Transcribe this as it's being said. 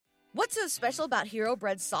What's so special about Hero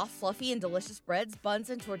Bread's soft, fluffy, and delicious breads, buns,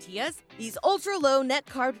 and tortillas? These ultra-low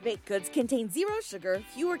net-carb baked goods contain zero sugar,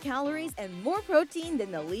 fewer calories, and more protein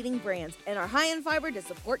than the leading brands, and are high in fiber to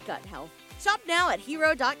support gut health. Shop now at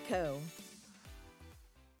hero.co.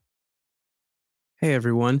 Hey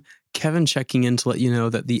everyone, Kevin checking in to let you know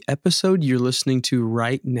that the episode you're listening to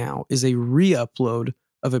right now is a re-upload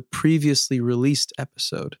of a previously released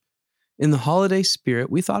episode. In the holiday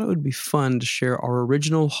spirit, we thought it would be fun to share our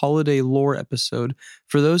original holiday lore episode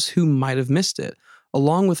for those who might have missed it,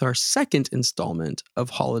 along with our second installment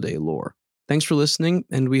of holiday lore. Thanks for listening,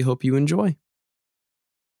 and we hope you enjoy.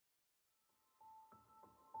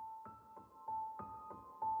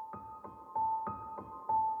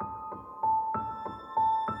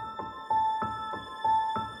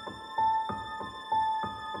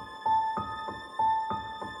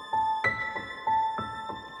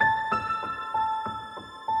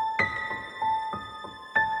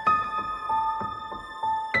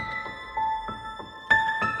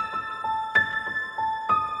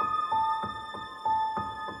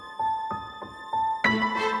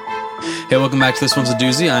 Hey, welcome back to This One's a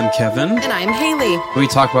Doozy. I'm Kevin. And I'm Haley. We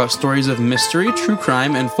talk about stories of mystery, true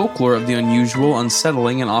crime, and folklore of the unusual,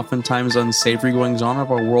 unsettling, and oftentimes unsavory goings-on of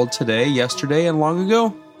our world today, yesterday, and long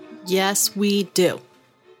ago. Yes, we do.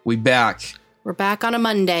 We back. We're back on a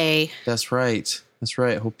Monday. That's right. That's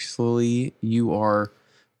right. Hopefully you are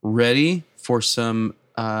ready for some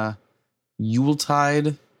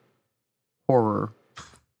Yuletide horror.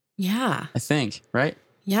 Yeah. I think, right?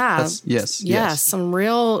 Yeah. Yes. Some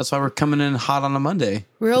real... That's why we're coming in hot on a Monday.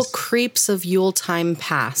 Real creeps of Yuletime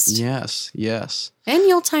past. Yes. And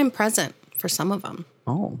Yuletime present for some of them.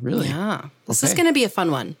 Oh, really? Yeah. This is going to be a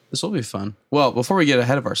fun one. This will be fun. Well, before we get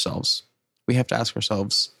ahead of ourselves, we have to ask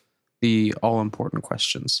ourselves the all-important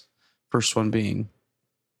questions. First one being,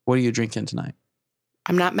 what are you drinking tonight?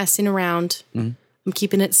 I'm not messing around. Mm-hmm. I'm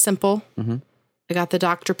keeping it simple. Mm-hmm. I got the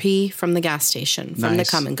Dr. P from the gas station, from the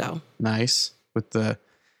Come and Go. Nice. With the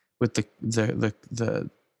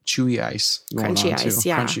chewy ice going crunchy on too. Ice,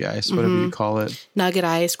 yeah. Crunchy ice, whatever you call it. Nugget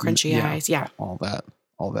ice, crunchy ice, yeah. All that.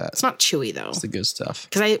 It's not chewy though. It's the good stuff.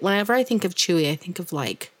 Because whenever I think of chewy, I think of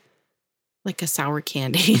like a sour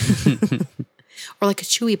candy or like a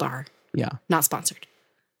chewy bar. Yeah. Not sponsored.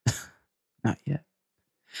 Not yet.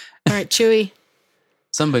 All right, chewy.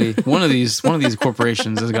 Somebody, one of these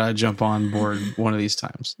corporations has got to jump on board one of these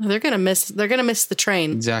times. They're gonna miss the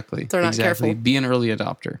train. Exactly. They're not careful. Be an early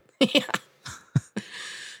adopter. Yeah.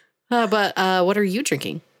 But what are you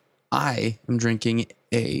drinking? I am drinking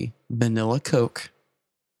a vanilla Coke,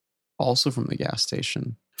 also from the gas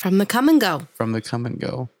station. From the Come and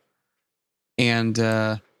Go.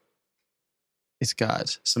 And it's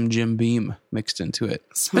got some Jim Beam mixed into it.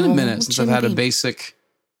 It's been a minute since I've had a basic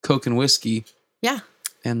Coke and whiskey. Yeah.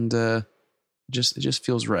 And it just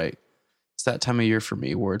feels right. It's that time of year for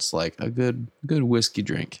me where it's like a good whiskey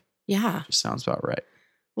drink. Yeah. Just sounds about right.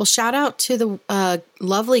 Well, shout out to the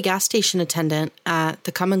lovely gas station attendant at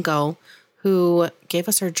the Come and Go who gave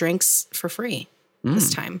us our drinks for free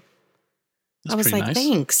this time. That's I was like, nice.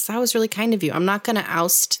 Thanks. That was really kind of you. I'm not going to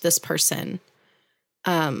oust this person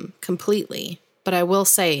completely, but I will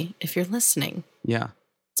say, if you're listening, yeah,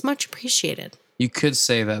 it's much appreciated. You could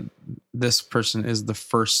say that this person is the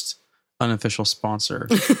first unofficial sponsor.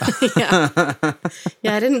 Yeah,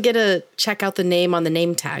 I didn't get to check out the name on the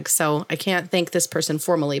name tag, so I can't thank this person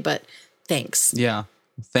formally, but thanks. Yeah,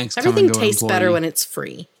 thanks. Everything tastes better when it's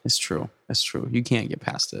free. It's true. You can't get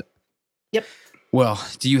past it. Yep. Well,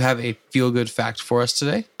 do you have a feel-good fact for us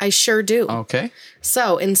today? I sure do. Okay.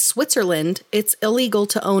 So, in Switzerland, it's illegal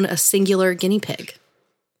to own a singular guinea pig.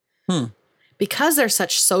 Because they're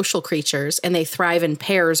such social creatures and they thrive in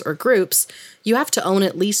pairs or groups, you have to own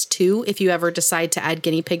at least 2 if you ever decide to add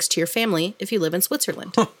guinea pigs to your family if you live in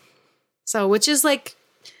Switzerland. So, which is like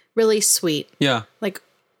really sweet. Yeah. Like,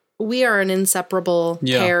 we are an inseparable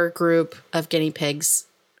pair group of guinea pigs.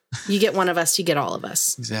 You get one of us, you get all of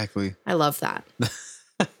us. Exactly. I love that.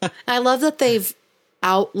 I love that they've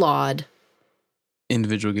outlawed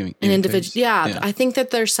individual guinea pigs. Yeah, I think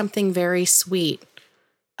that there's something very sweet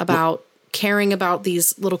about caring about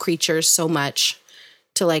these little creatures so much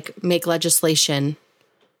to like make legislation.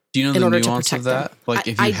 Do you know the nuance of that? Them. Like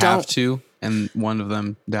if you have to and one of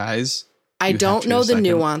them dies? I don't know the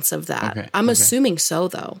nuance of that. Okay. I'm assuming so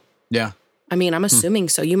though. Yeah. I mean, I'm assuming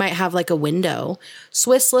so. You might have like a window.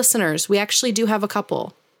 Swiss listeners, we actually do have a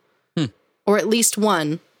couple. Or at least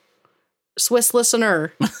one. Swiss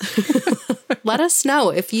listener. Let us know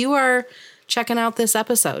if you are checking out this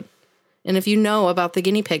episode. And if you know about the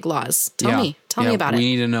guinea pig laws, tell me about it. We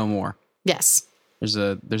need to know more. Yes. There's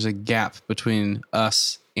a gap between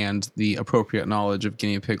us and the appropriate knowledge of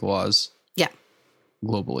guinea pig laws. Yeah.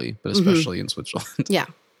 Globally, but especially in Switzerland. Yeah.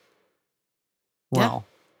 Wow.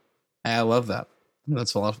 Yeah. I love that.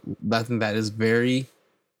 That's a lot. I think that is very,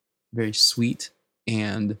 very sweet,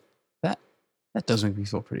 and that does make me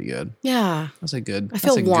feel pretty good. Yeah. That's a good. I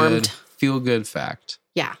feel warmed. Feel good fact.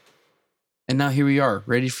 Yeah. And now here we are,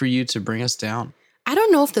 ready for you to bring us down. I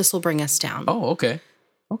don't know if this will bring us down. Oh, okay.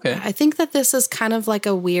 Okay. I think that this is kind of like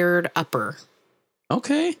a weird upper.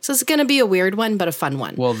 Okay. So it's going to be a weird one, but a fun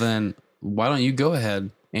one. Well, then why don't you go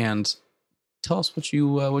ahead and tell us what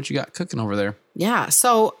you got cooking over there? Yeah.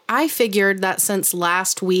 So I figured that since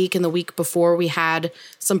last week and the week before we had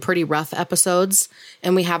some pretty rough episodes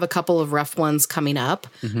and we have a couple of rough ones coming up,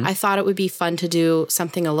 I thought it would be fun to do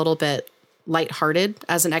something a little bit lighthearted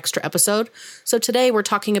as an extra episode. So today we're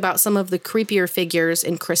talking about some of the creepier figures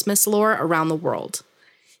in Christmas lore around the world.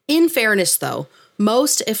 In fairness, though,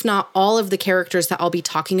 most, if not all of the characters that I'll be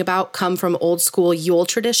talking about come from old school Yule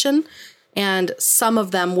tradition, and some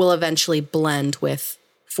of them will eventually blend with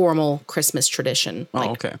formal Christmas tradition,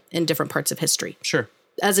 in different parts of history. Sure.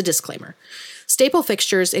 As a disclaimer, staple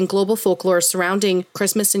fixtures in global folklore surrounding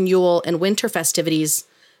Christmas and Yule and winter festivities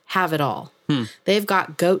have it all. They've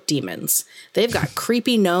got goat demons. They've got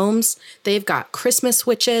creepy gnomes. They've got Christmas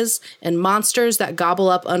witches and monsters that gobble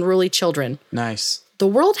up unruly children. Nice. The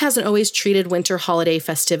world hasn't always treated winter holiday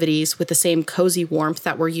festivities with the same cozy warmth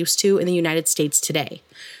that we're used to in the United States today.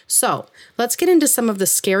 So let's get into some of the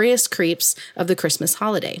scariest creeps of the Christmas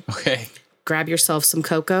holiday. Okay. Grab yourself some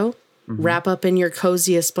cocoa, wrap up in your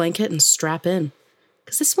coziest blanket, and strap in,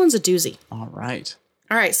 because this one's a doozy. All right.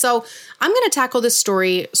 All right, so I'm going to tackle this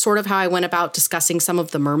story sort of how I went about discussing some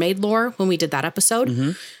of the mermaid lore when we did that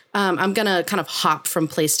episode. I'm going to kind of hop from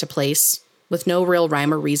place to place with no real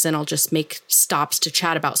rhyme or reason. I'll just make stops to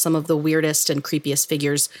chat about some of the weirdest and creepiest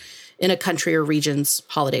figures in a country or region's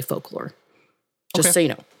holiday folklore. Just so you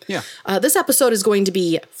know. Yeah. This episode is going to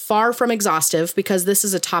be far from exhaustive because this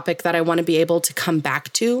is a topic that I want to be able to come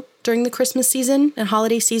back to during the Christmas season and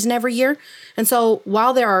holiday season every year. And so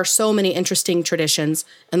while there are so many interesting traditions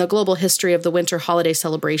and the global history of the winter holiday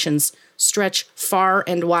celebrations stretch far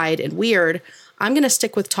and wide and weird, I'm going to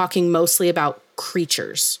stick with talking mostly about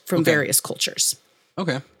creatures from various cultures.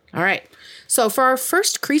 Okay. All right. So for our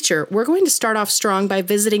first creature, we're going to start off strong by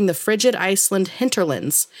visiting the frigid Iceland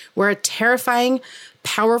hinterlands, where a terrifying,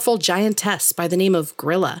 powerful giantess by the name of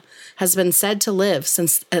Grilla has been said to live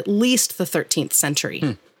since at least the 13th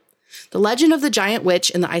century. The legend of the giant witch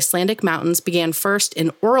in the Icelandic mountains began first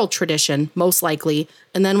in oral tradition, most likely,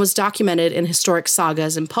 and then was documented in historic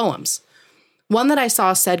sagas and poems. One that I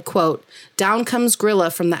saw said, quote, "Down comes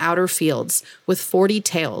Grilla from the outer fields with 40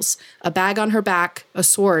 tails, a bag on her back, a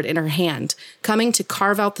sword in her hand, coming to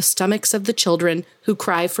carve out the stomachs of the children who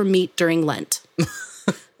cry for meat during Lent."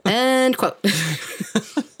 End quote.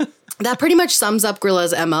 That pretty much sums up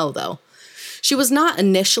Grilla's MO, though. She was not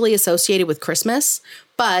initially associated with Christmas,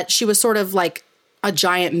 but she was sort of like a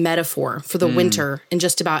giant metaphor for the winter in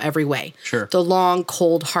just about every way. Sure. The long,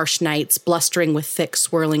 cold, harsh nights blustering with thick,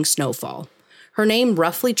 swirling snowfall. Her name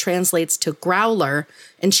roughly translates to growler,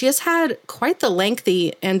 and she has had quite the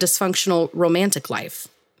lengthy and dysfunctional romantic life.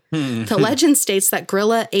 The legend states that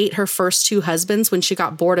Grilla ate her first two husbands when she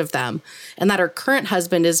got bored of them, and that her current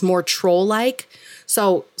husband is more troll-like,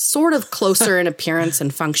 so sort of closer in appearance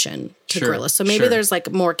and function to Grilla. So maybe there's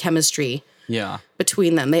like more chemistry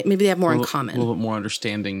between them. Maybe they have more in common. A little bit more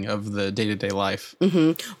understanding of the day-to-day life.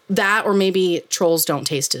 That, or maybe trolls don't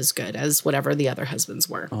taste as good as whatever the other husbands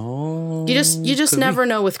were. Oh, you just never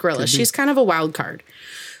know with Grilla. She's kind of a wild card.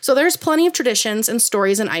 So there's plenty of traditions and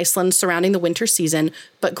stories in Iceland surrounding the winter season,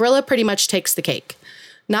 but Grilla pretty much takes the cake.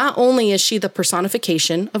 Not only is she the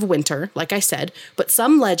personification of winter, like I said, but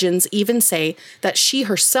some legends even say that she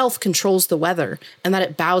herself controls the weather and that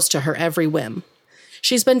it bows to her every whim.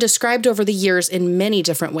 She's been described over the years in many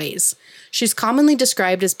different ways. She's commonly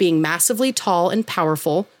described as being massively tall and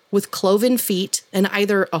powerful, with cloven feet and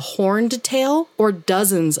either a horned tail or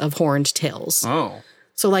dozens of horned tails. Oh.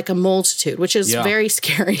 So like a multitude, which is very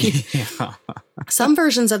scary. Some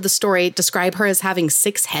versions of the story describe her as having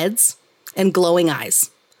 6 heads and glowing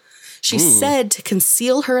eyes. She's said to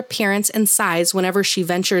conceal her appearance and size whenever she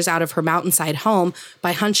ventures out of her mountainside home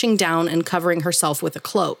by hunching down and covering herself with a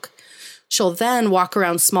cloak. She'll then walk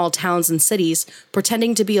around small towns and cities,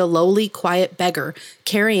 pretending to be a lowly, quiet beggar,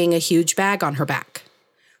 carrying a huge bag on her back.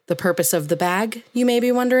 The purpose of the bag, you may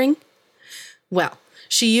be wondering? Well,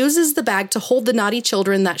 she uses the bag to hold the naughty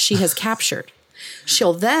children that she has captured.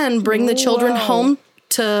 She'll then bring the children home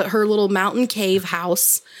to her little mountain cave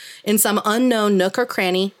house in some unknown nook or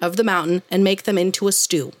cranny of the mountain and make them into a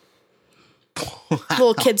stew.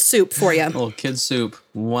 Little kid soup for you. Little kid soup.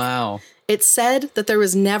 Wow. It's said that there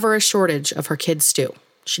was never a shortage of her kid stew.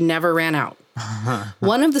 She never ran out.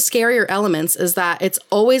 One of the scarier elements is that it's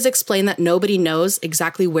always explained that nobody knows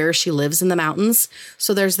exactly where she lives in the mountains.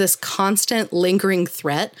 So there's this constant lingering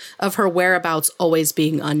threat of her whereabouts always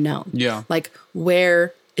being unknown. Yeah. Like,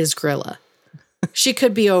 where is Grilla? She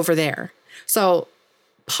could be over there. So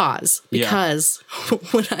pause, because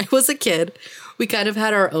when I was a kid, we kind of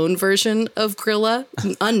had our own version of Grilla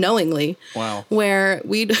unknowingly. Wow. Where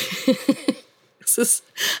we'd...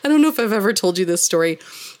 I don't know if I've ever told you this story,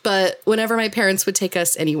 but whenever my parents would take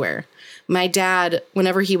us anywhere, my dad,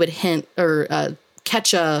 whenever he would hint or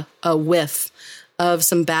catch a whiff of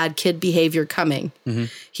some bad kid behavior coming,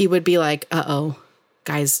 he would be like, uh-oh,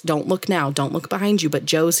 guys, don't look now. Don't look behind you, but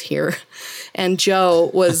Joe's here. And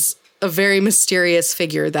Joe was a very mysterious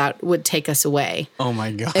figure that would take us away. Oh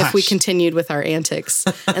my gosh. If we continued with our antics.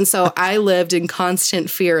 And so I lived in constant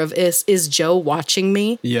fear of, is Joe watching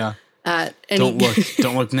me? Yeah. Don't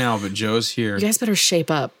look now, but Joe's here. You guys better shape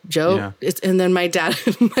up, Joe. Yeah. And then my dad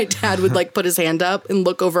would like put his hand up and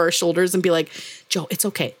look over our shoulders and be like, Joe, it's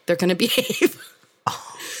okay. They're going to behave.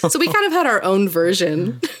 So we kind of had our own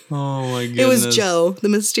version. Oh my goodness. It was Joe, the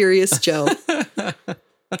mysterious Joe.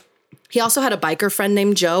 He also had a biker friend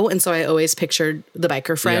named Joe. And so I always pictured the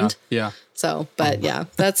biker friend. Yeah. So, but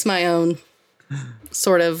that's my own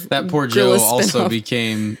sort of. That poor Joe also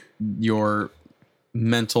became your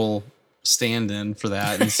mental stand-in for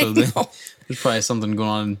that, and so there's probably something going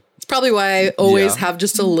on. It's probably why I always have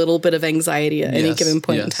just a little bit of anxiety at any given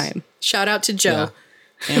point in time. Shout out to Joe.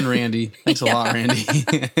 And Randy. Thanks a lot, Randy.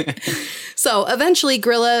 So eventually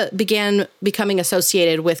Grilla began becoming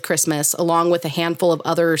associated with Christmas along with a handful of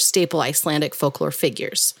other staple Icelandic folklore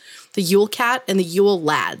figures. The Yule Cat and the Yule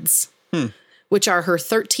Lads, which are her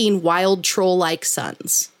 13 wild troll-like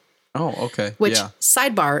sons. Oh, okay. Which,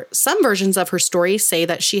 sidebar, some versions of her story say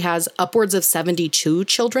that she has upwards of 72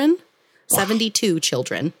 children. Wow. 72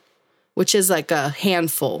 children, which is like a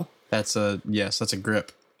handful. That's a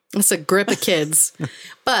grip. It's a grip of kids.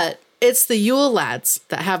 But it's the Yule Lads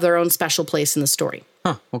that have their own special place in the story.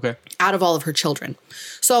 Huh, okay. Out of all of her children.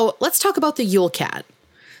 So let's talk about the Yule Cat.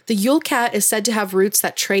 The Yule Cat is said to have roots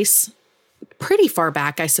that trace pretty far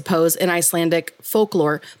back, I suppose, in Icelandic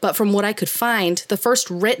folklore, but from what I could find, the first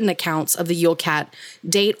written accounts of the Yule Cat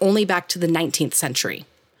date only back to the 19th century.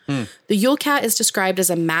 The Yule Cat is described as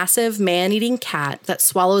a massive man-eating cat that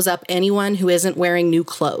swallows up anyone who isn't wearing new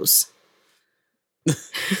clothes.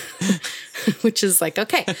 Which is like,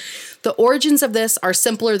 okay. The origins of this are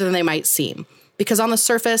simpler than they might seem, because on the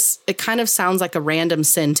surface, it kind of sounds like a random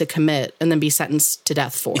sin to commit and then be sentenced to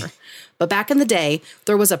death for. But back in the day,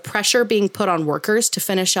 there was a pressure being put on workers to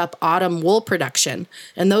finish up autumn wool production,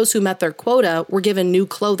 and those who met their quota were given new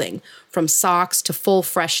clothing, from socks to full,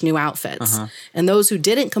 fresh new outfits. And those who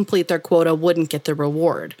didn't complete their quota wouldn't get the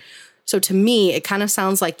reward. So to me, it kind of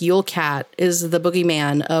sounds like Yule Cat is the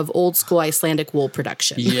boogeyman of old school Icelandic wool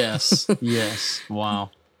production. Yes.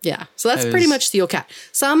 Wow. Yeah, so that's pretty much the Yule Cat.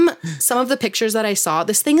 Some of the pictures that I saw,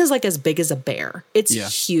 this thing is like as big as a bear.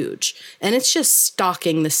 It's huge, and it's just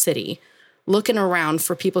stalking the city, looking around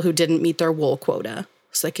for people who didn't meet their wool quota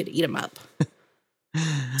so they could eat them up.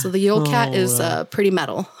 So the Yule Cat is pretty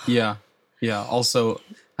metal. Yeah. Also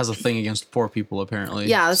has a thing against poor people, apparently.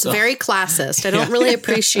 Yeah, it's very classist. I don't really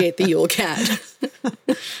appreciate the Yule Cat.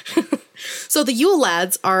 So the Yule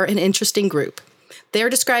Lads are an interesting group. They're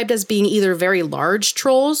described as being either very large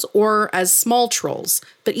trolls or as small trolls,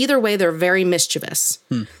 but either way, they're very mischievous.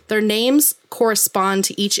 Their names correspond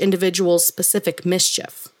to each individual's specific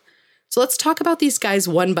mischief. So let's talk about these guys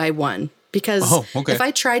one by one, because if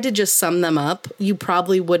I tried to just sum them up, you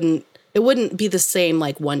probably wouldn't be the same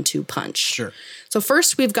like 1-2 punch. Sure. So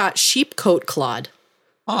first we've got Sheepcoat Clod.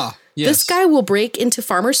 Ah, yes. This guy will break into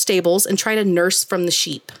farmers' stables and try to nurse from the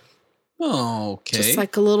sheep. Oh, okay. Just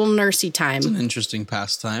like a little nursey time. It's an interesting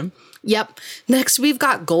pastime. Yep. Next, we've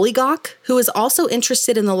got Gollygawk, who is also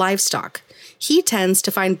interested in the livestock. He tends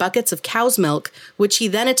to find buckets of cow's milk, which he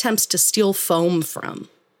then attempts to steal foam from.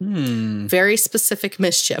 Very specific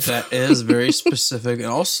mischief. That is very specific, and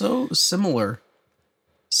also similar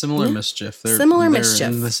mischief. They're mischief.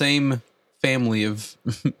 In the same family of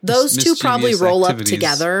those two probably roll activities. Up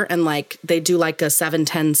together and like they do like a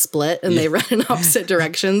 7-10 split and they run in opposite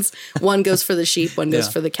directions. One goes for the sheep, one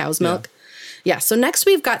goes for the cow's milk. Yeah. So next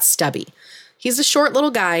we've got Stubby. He's a short little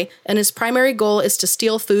guy and his primary goal is to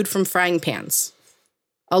steal food from frying pans.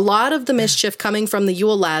 A lot of the mischief coming from the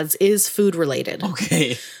Yule Lads is food related.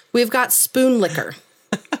 Okay. We've got Spoon Licker.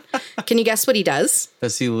 Can you guess what he does?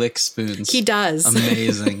 Does he lick spoons? He does.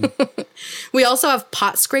 Amazing. We also have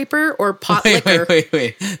pot scraper or pot licker.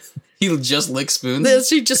 Wait. He just licks spoons?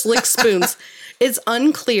 He just licks spoons. It's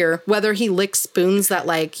unclear whether he licks spoons that,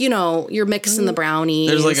 like, you know, you're mixing the brownies.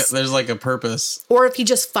 There's like a purpose. Or if he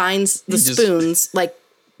just finds the spoons, like,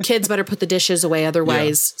 kids better put the dishes away,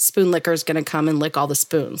 otherwise spoon licker's going to come and lick all the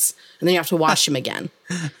spoons. And then you have to wash them again.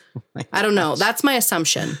 I don't know. That's my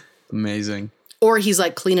assumption. Amazing. Or he's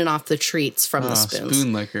like cleaning off the treats from the spoons.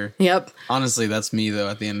 Spoon licker. Yep. Honestly, that's me though.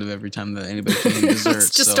 At the end of every time that anybody can eat dessert, Let's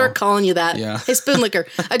just start calling you that. Yeah. Hey, spoon licker.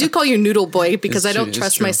 I do call you noodle boy because I don't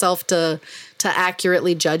trust myself to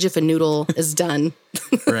accurately judge if a noodle is done.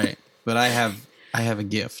 Right. But I have a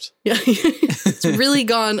gift. Yeah. It's really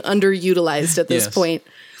gone underutilized at this point.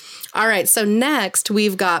 All right. So next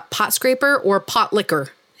we've got pot scraper or pot licker.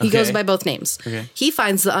 He goes by both names. Okay. He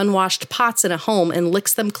finds the unwashed pots in a home and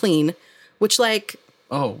licks them clean. Which, like,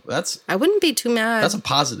 I wouldn't be too mad. That's a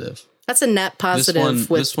positive. That's a net positive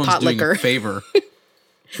with pot licker. Favor.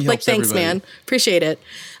 Like, thanks, man. Appreciate it.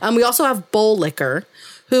 We also have bowl licker,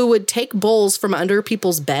 who would take bowls from under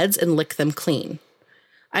people's beds and lick them clean.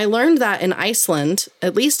 I learned that in Iceland,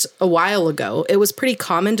 at least a while ago, it was pretty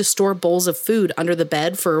common to store bowls of food under the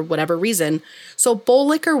bed for whatever reason. So bowl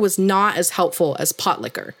licker was not as helpful as pot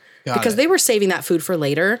licker because they were saving that food for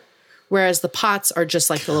later. Whereas the pots are just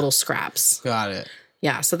like the little scraps. Got it.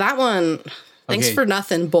 Yeah. So that one, thanks for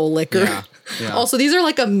nothing, bowl licker. Yeah. Also, these are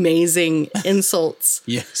like amazing insults.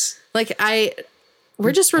 Yes. Like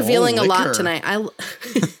we're just revealing a lot tonight.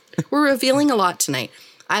 We're revealing a lot tonight.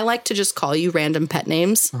 I like to just call you random pet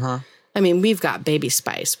names. Uh-huh. I mean, we've got Baby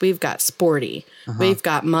Spice. We've got Sporty. Uh-huh. We've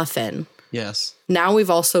got Muffin. Yes. Now we've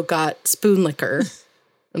also got Spoon Licker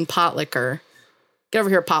and Pot Licker. Get over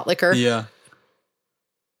here, Pot Licker. Yeah.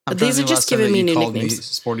 These are just giving me new nicknames.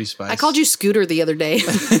 Sporty Spice. I called you Scooter the other day.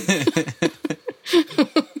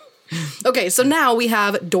 Okay, so now we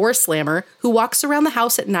have Door Slammer, who walks around the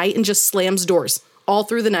house at night and just slams doors all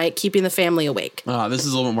through the night, keeping the family awake. This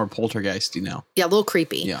is a little bit more poltergeisty now. Yeah, a little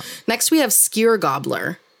creepy. Yeah. Next, we have Skyr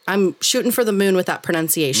Gobbler. I'm shooting for the moon with that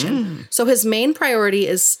pronunciation. So his main priority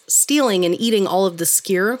is stealing and eating all of the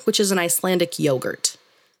skyr, which is an Icelandic yogurt.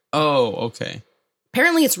 Oh, okay.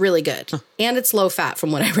 Apparently it's really good, and it's low fat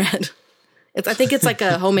from what I read. I think it's like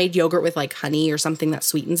a homemade yogurt with like honey or something that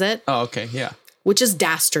sweetens it. Oh, okay, yeah. Which is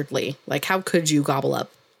dastardly. Like, how could you gobble up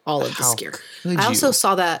all of the skyr? I also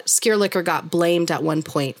saw that skyr licker got blamed at one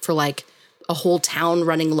point for like a whole town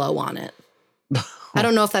running low on it. I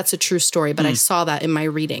don't know if that's a true story, but I saw that in my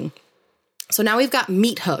reading. So now we've got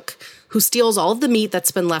Meat Hook, who steals all of the meat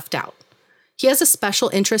that's been left out. He has a special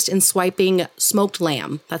interest in swiping smoked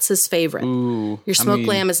lamb. That's his favorite. Ooh, Your smoked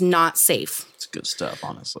lamb is not safe. It's good stuff,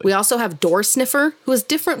 honestly. We also have Door Sniffer, who is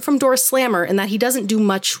different from Door Slammer in that he doesn't do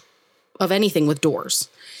much of anything with doors.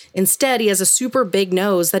 Instead, he has a super big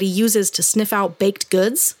nose that he uses to sniff out baked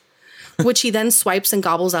goods, which he then swipes and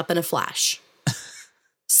gobbles up in a flash.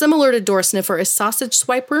 Similar to Door Sniffer is Sausage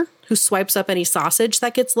Swiper, who swipes up any sausage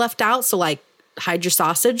that gets left out. So, like, hide your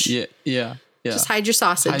sausage. Yeah. Just hide your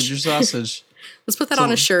sausage. Hide your sausage. Let's put that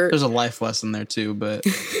on a shirt. There's a life lesson there too, but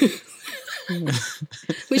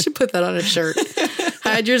we should put that on a shirt.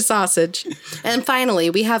 Hide your sausage. And finally,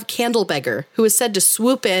 we have Candle Beggar, who is said to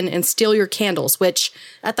swoop in and steal your candles, which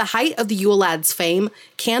at the height of the Yule Lad's fame,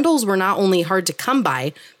 candles were not only hard to come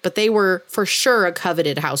by, but they were for sure a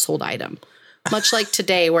coveted household item. Much like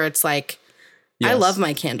today, where it's like, I love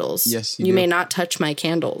my candles. Yes, you may not touch my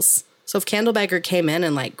candles. So if Candle Beggar came in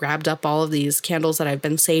and like grabbed up all of these candles that I've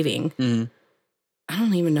been saving, I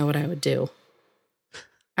don't even know what I would do.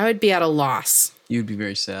 I would be at a loss. You'd be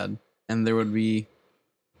very sad. And there would be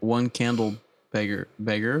one candle beggar.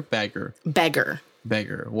 One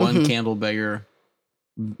candle beggar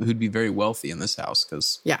who'd be very wealthy in this house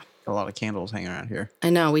because a lot of candles hanging around here. I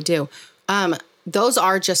know, we do. Those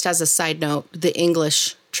are, just as a side note, the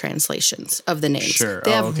English translations of the names. Sure. They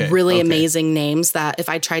have really amazing names that if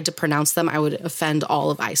I tried to pronounce them, I would offend all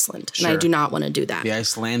of Iceland. And I do not want to do that. The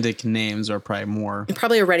Icelandic names are probably more... I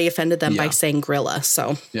probably already offended them by saying Grilla,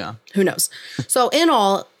 so who knows. So in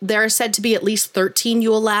all, there are said to be at least 13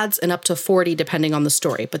 Yule Lads and up to 40 depending on the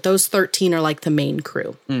story. But those 13 are like the main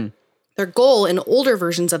crew. Their goal in older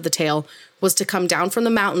versions of the tale was to come down from the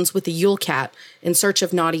mountains with the Yule Cat in search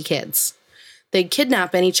of naughty kids. They'd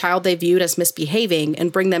kidnap any child they viewed as misbehaving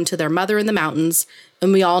and bring them to their mother in the mountains.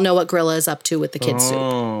 And we all know what Grilla is up to with the kid soup.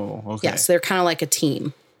 Oh, okay. Yes, they're kind of like a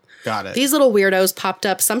team. Got it. These little weirdos popped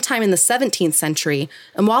up sometime in the 17th century,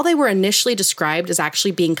 and while they were initially described as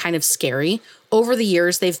actually being kind of scary, over the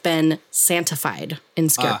years they've been Santified in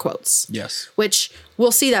scare quotes. Yes. Which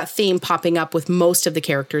we'll see that theme popping up with most of the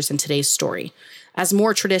characters in today's story. As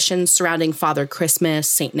more traditions surrounding Father Christmas,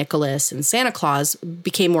 St. Nicholas, and Santa Claus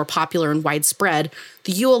became more popular and widespread,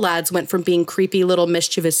 the Yule lads went from being creepy little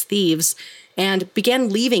mischievous thieves and began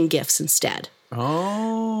leaving gifts instead.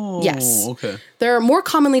 Oh. Yes. Okay. They're more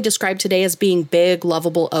commonly described today as being big,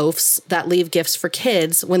 lovable oafs that leave gifts for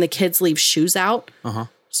kids when the kids leave shoes out.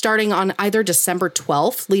 Starting on either December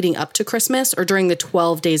 12th, leading up to Christmas, or during the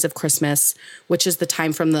 12 days of Christmas, which is the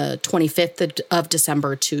time from the 25th of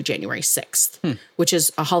December to January 6th, which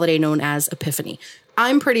is a holiday known as Epiphany.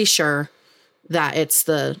 I'm pretty sure that it's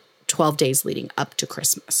the 12 days leading up to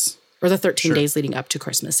Christmas, or the 13 days leading up to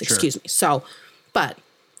Christmas, excuse me. So, but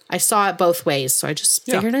I saw it both ways, so I just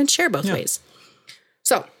figured I'd share both ways.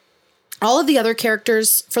 So, all of the other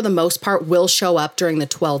characters, for the most part, will show up during the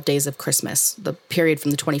 12 days of Christmas, the period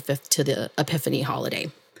from the 25th to the Epiphany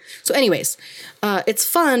holiday. So anyways, it's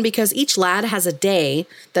fun because each lad has a day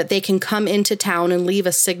that they can come into town and leave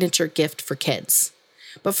a signature gift for kids.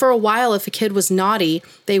 But for a while, if a kid was naughty,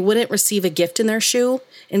 they wouldn't receive a gift in their shoe.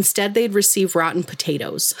 Instead, they'd receive rotten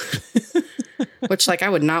potatoes. Which, I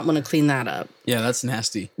would not want to clean that up. Yeah, that's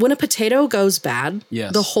nasty. When a potato goes bad,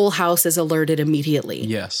 yes, the whole house is alerted immediately.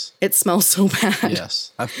 Yes. It smells so bad.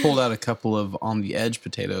 Yes. I've pulled out a couple of on the edge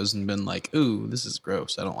potatoes and been like, ooh, this is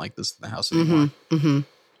gross. I don't like this in the house anymore.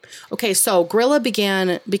 Okay, so Grilla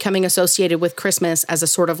began becoming associated with Christmas as a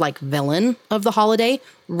sort of villain of the holiday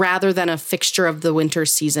rather than a fixture of the winter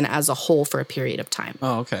season as a whole for a period of time.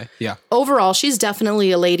 Oh, okay. Yeah. Overall, she's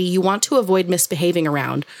definitely a lady you want to avoid misbehaving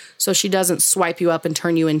around so she doesn't swipe you up and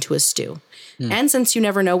turn you into a stew. And since you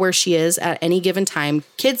never know where she is at any given time,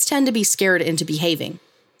 kids tend to be scared into behaving.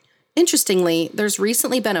 Interestingly, there's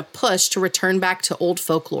recently been a push to return back to old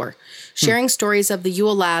folklore, sharing stories of the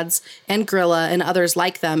Yule lads and Grilla and others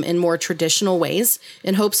like them in more traditional ways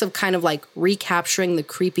in hopes of recapturing the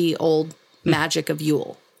creepy old magic of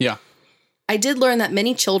Yule. Yeah. I did learn that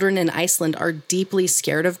many children in Iceland are deeply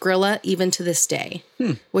scared of Grilla even to this day,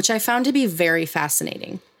 which I found to be very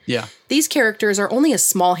fascinating. Yeah. These characters are only a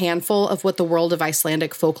small handful of what the world of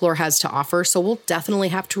Icelandic folklore has to offer, so we'll definitely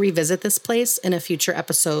have to revisit this place in a future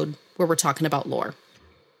episode where we're talking about lore.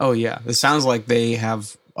 Oh, yeah. It sounds like they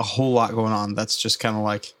have a whole lot going on. That's just kind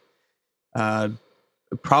of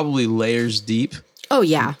probably layers deep. Oh,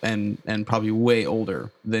 yeah. And probably way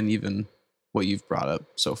older than even what you've brought up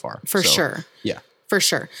so far. For sure. Yeah. For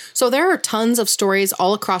sure. So there are tons of stories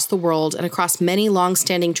all across the world and across many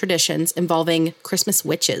long-standing traditions involving Christmas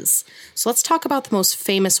witches. So let's talk about the most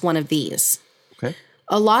famous one of these. Okay.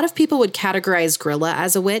 A lot of people would categorize Grilla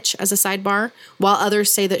as a witch, as a sidebar, while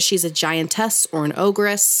others say that she's a giantess or an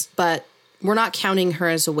ogress, but we're not counting her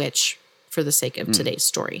as a witch for the sake of today's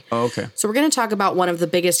story. Oh, okay. So we're going to talk about one of the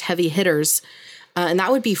biggest heavy hitters, and that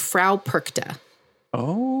would be Frau Perkta.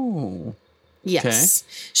 Oh, yes.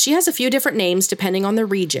 Okay. She has a few different names depending on the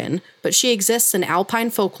region, but she exists in Alpine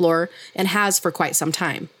folklore and has for quite some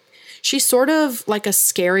time. She's sort of like a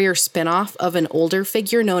scarier spinoff of an older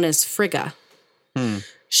figure known as Frigga.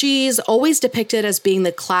 She's always depicted as being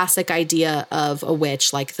the classic idea of a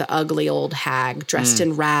witch, like the ugly old hag dressed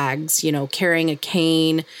in rags, carrying a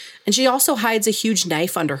cane. And she also hides a huge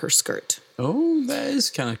knife under her skirt. Oh, that is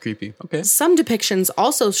kind of creepy. Okay. Some depictions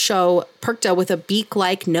also show Perkta with a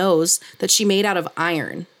beak-like nose that she made out of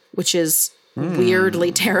iron, which is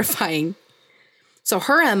weirdly terrifying. So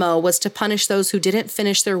her MO was to punish those who didn't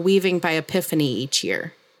finish their weaving by Epiphany each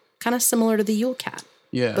year. Kind of similar to the Yule Cat.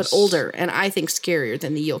 Yes. But older, and I think scarier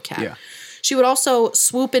than the Yule Cat. Yeah. She would also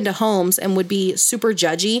swoop into homes and would be super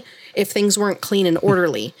judgy if things weren't clean and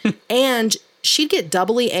orderly. And she'd get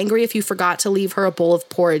doubly angry if you forgot to leave her a bowl of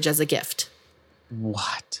porridge as a gift.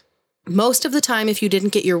 What? Most of the time, if you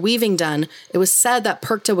didn't get your weaving done, it was said that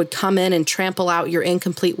Perkta would come in and trample out your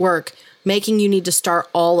incomplete work, making you need to start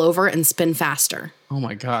all over and spin faster. Oh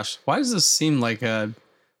my gosh. Why does this seem like a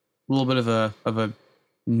little bit of a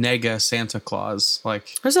nega Santa Claus?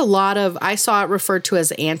 There's a lot of, I saw it referred to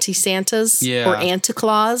as anti-Santas or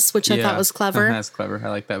Anti-Claus, which I thought was clever. That's clever. I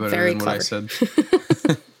like that better Very than clever. What I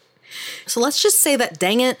said. So let's just say that,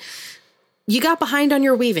 dang it, you got behind on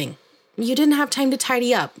your weaving. You didn't have time to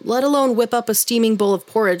tidy up, let alone whip up a steaming bowl of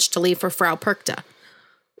porridge to leave for Frau Perkta.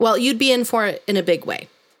 Well, you'd be in for it in a big way.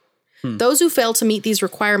 Those who fail to meet these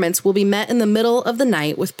requirements will be met in the middle of the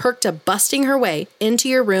night with Perkta busting her way into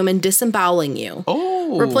your room and disemboweling you,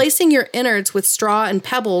 replacing your innards with straw and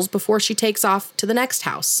pebbles before she takes off to the next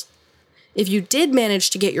house. If you did manage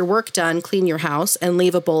to get your work done, clean your house, and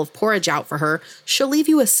leave a bowl of porridge out for her, she'll leave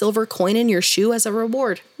you a silver coin in your shoe as a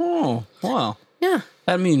reward. Oh, wow. Yeah.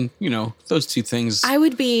 I mean, those two things. I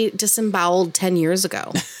would be disemboweled 10 years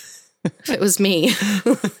ago if it was me.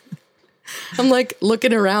 I'm like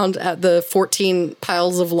looking around at the 14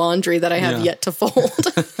 piles of laundry that I have yet to fold.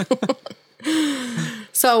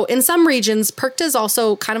 So in some regions, Perkta is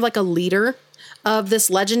also kind of like a leader of this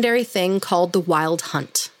legendary thing called the Wild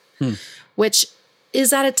Hunt, which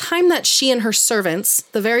is at a time that she and her servants,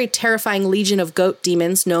 the very terrifying legion of goat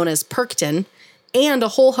demons known as Perkton, and a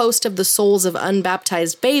whole host of the souls of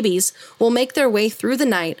unbaptized babies will make their way through the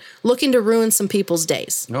night looking to ruin some people's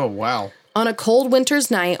days. Oh, wow. On a cold winter's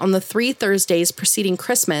night on the 3 Thursdays preceding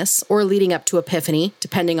Christmas or leading up to Epiphany,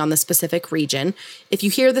 depending on the specific region, if you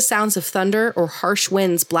hear the sounds of thunder or harsh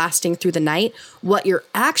winds blasting through the night, what you're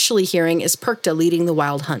actually hearing is Perkta leading the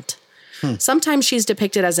Wild Hunt. Sometimes she's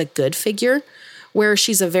depicted as a good figure, where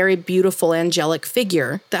she's a very beautiful angelic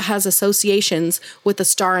figure that has associations with the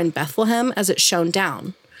star in Bethlehem as it's shown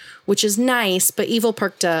down, which is nice, but evil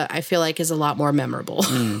Perkta, I feel like, is a lot more memorable.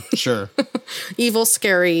 Sure. Evil,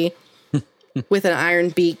 scary, with an iron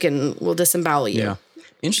beak and will disembowel you. Yeah.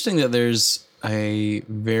 Interesting that there's a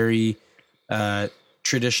very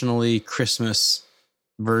traditionally Christmas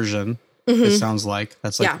version, it sounds like.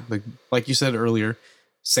 That's like, like you said earlier,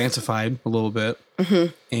 sanctified a little bit.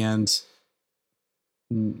 And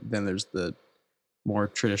then there's the more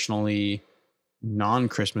traditionally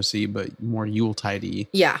non-Christmassy, but more Yuletide-y.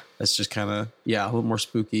 Yeah. That's just kind of, a little more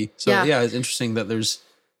spooky. So yeah, it's interesting that there's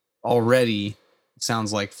already, it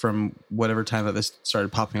sounds like from whatever time that this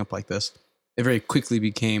started popping up like this, it very quickly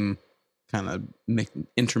became kind of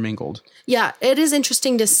intermingled. Yeah, it is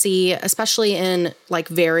interesting to see, especially in like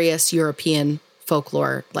various European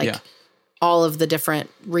folklore, like all of the different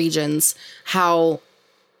regions, how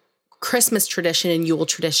Christmas tradition and Yule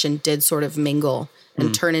tradition did sort of mingle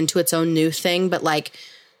and turn into its own new thing. But like,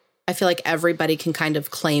 I feel like everybody can kind of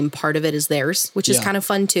claim part of it as theirs, which is kind of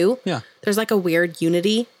fun too. Yeah. There's like a weird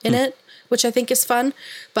unity in it, which I think is fun.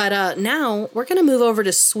 But now we're going to move over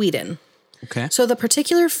to Sweden. Okay. So the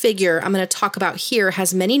particular figure I'm going to talk about here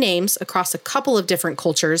has many names across a couple of different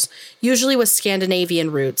cultures, usually with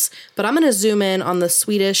Scandinavian roots. But I'm going to zoom in on the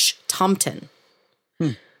Swedish tomten.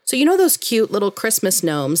 So you know those cute little Christmas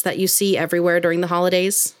gnomes that you see everywhere during the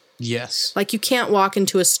holidays? Yes. Like you can't walk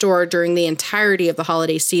into a store during the entirety of the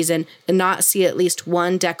holiday season and not see at least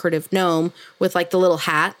one decorative gnome with like the little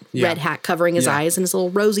hat, red hat covering his eyes and his little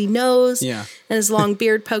rosy nose and his long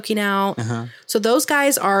beard poking out. So those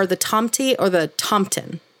guys are the tomte or the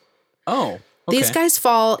tomten. Oh, okay. These guys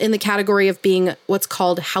fall in the category of being what's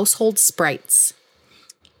called household sprites.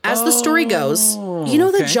 As the story goes, you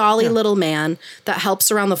know the jolly little man that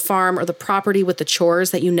helps around the farm or the property with the chores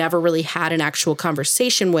that you never really had an actual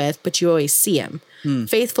conversation with, but you always see him,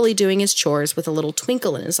 faithfully doing his chores with a little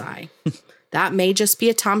twinkle in his eye. That may just be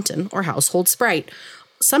a tomten or household sprite,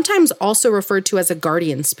 sometimes also referred to as a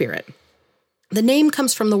guardian spirit. The name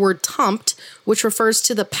comes from the word tomt, which refers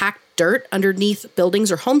to the packed dirt underneath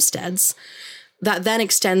buildings or homesteads that then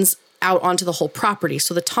extends out onto the whole property.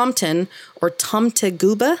 So the tomten or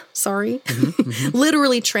tomtegubbe,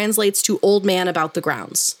 literally translates to old man about the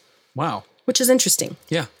grounds. Wow. Which is interesting.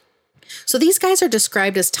 Yeah. So these guys are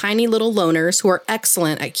described as tiny little loners who are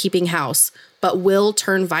excellent at keeping house, but will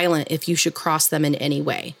turn violent if you should cross them in any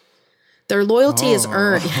way. Their loyalty is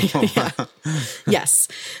earned. Yes.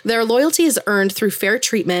 Their loyalty is earned through fair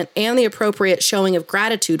treatment and the appropriate showing of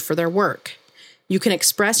gratitude for their work. You can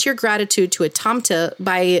express your gratitude to a tomte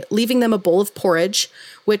by leaving them a bowl of porridge,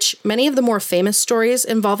 which many of the more famous stories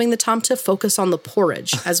involving the tomte focus on the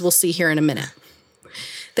porridge, as we'll see here in a minute.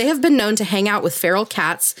 They have been known to hang out with feral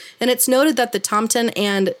cats, and it's noted that the tomten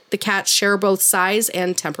and the cat share both size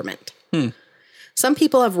and temperament. Some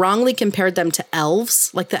people have wrongly compared them to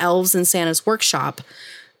elves, like the elves in Santa's workshop,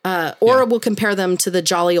 or will compare them to the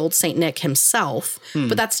jolly old Saint Nick himself,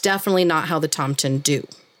 but that's definitely not how the tomten do.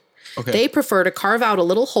 Okay. They prefer to carve out a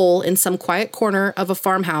little hole in some quiet corner of a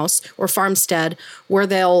farmhouse or farmstead where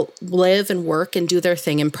they'll live and work and do their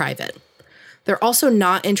thing in private. They're also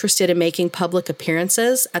not interested in making public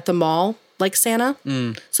appearances at the mall like Santa.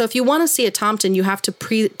 So if you want to see a tomten, you have to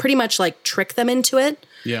pretty much like trick them into it.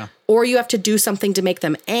 Yeah. Or you have to do something to make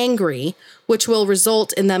them angry, which will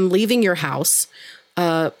result in them leaving your house,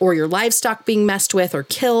 or your livestock being messed with or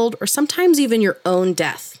killed, or sometimes even your own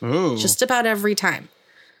death. Ooh. Just about every time.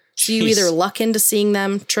 So you either luck into seeing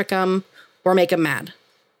them, trick them, or make them mad.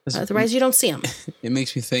 Otherwise, you don't see them. It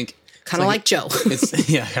makes me think. Kind of like Joe. It's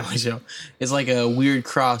kind of like Joe. It's like a weird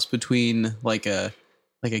cross between like a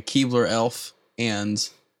Keebler elf and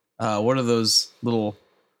what are those little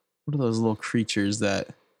creatures that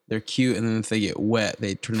they're cute, and then if they get wet,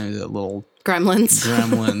 they turn into little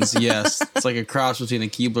gremlins. Yes. It's like a cross between a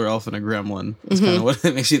Keebler elf and a gremlin. That's kind of what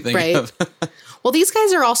it makes you think of. Well, these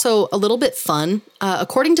guys are also a little bit fun.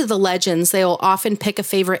 According to the legends, they will often pick a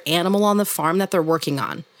favorite animal on the farm that they're working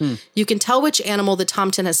on. You can tell which animal the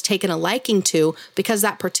Tomten has taken a liking to because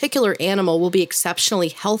that particular animal will be exceptionally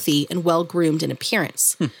healthy and well-groomed in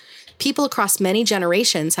appearance. People across many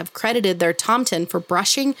generations have credited their Tomten for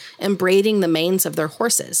brushing and braiding the manes of their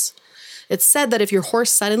horses. It's said that if your horse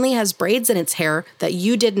suddenly has braids in its hair that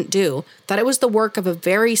you didn't do, that it was the work of a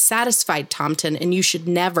very satisfied Tomten, and you should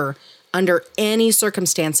never, under any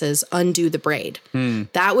circumstances, undo the braid.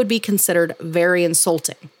 That would be considered very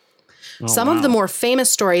insulting. Some of the more famous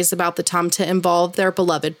stories about the Tomten involve their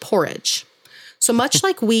beloved porridge. So much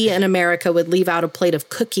like we in America would leave out a plate of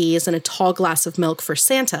cookies and a tall glass of milk for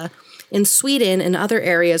Santa, in Sweden and other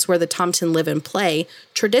areas where the Tomten live and play,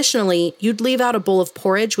 traditionally, you'd leave out a bowl of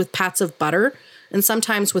porridge with pats of butter and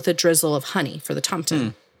sometimes with a drizzle of honey for the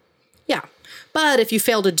Tomten. Yeah. But if you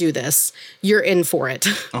fail to do this, you're in for it.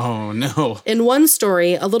 Oh, no. In one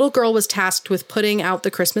story, a little girl was tasked with putting out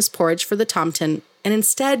the Christmas porridge for the Tomten and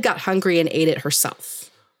instead got hungry and ate it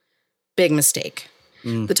herself. Big mistake.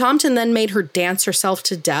 The Tomten then made her dance herself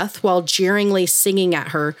to death while jeeringly singing at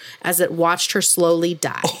her as it watched her slowly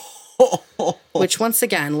die. Which, once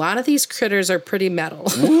again, a lot of these critters are pretty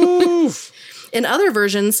metal. In other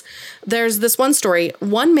versions, there's this one story.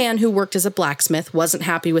 One man who worked as a blacksmith wasn't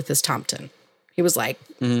happy with his Tomten. He was like,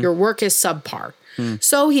 your work is subpar.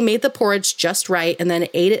 So he made the porridge just right and then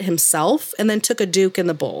ate it himself and then took a duke in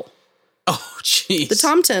the bowl. Oh, jeez. The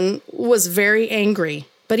Tomten was very angry,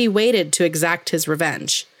 but he waited to exact his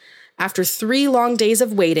revenge. After 3 long days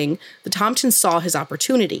of waiting, the Tomten saw his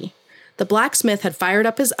opportunity. The blacksmith had fired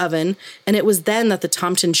up his oven, and it was then that the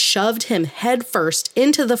Tomten shoved him headfirst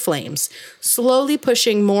into the flames, slowly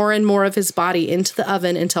pushing more and more of his body into the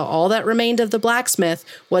oven until all that remained of the blacksmith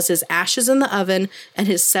was his ashes in the oven and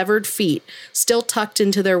his severed feet, still tucked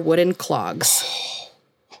into their wooden clogs.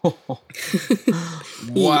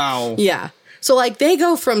 Wow. Yeah. So, like, they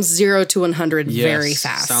go from 0 to 100 very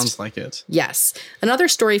fast. Sounds like it. Yes. Another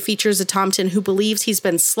story features a Tomten who believes he's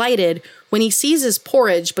been slighted when he sees his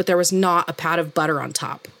porridge, but there was not a pat of butter on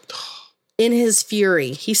top. In his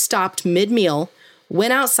fury, he stopped mid-meal,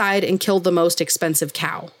 went outside, and killed the most expensive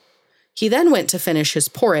cow. He then went to finish his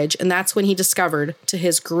porridge, and that's when he discovered, to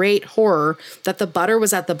his great horror, that the butter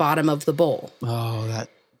was at the bottom of the bowl. Oh, that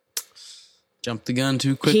jumped the gun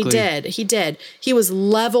too quickly. He did. He was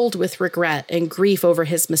leveled with regret and grief over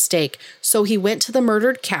his mistake. So he went to the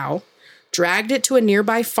murdered cow, dragged it to a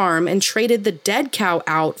nearby farm, and traded the dead cow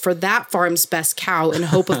out for that farm's best cow in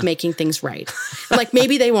hope of making things right. Like,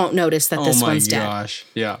 maybe they won't notice that this one's dead. Oh my gosh.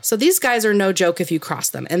 Yeah. So these guys are no joke if you cross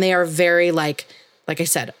them. And they are very, like I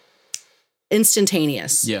said,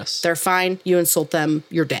 instantaneous. Yes. They're fine. You insult them,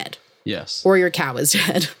 you're dead. Yes. Or your cow is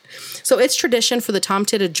dead. So it's tradition for the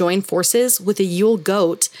Tomten to join forces with a Yule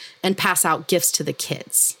goat and pass out gifts to the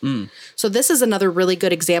kids. So this is another really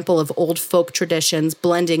good example of old folk traditions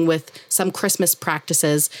blending with some Christmas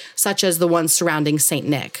practices, such as the ones surrounding St.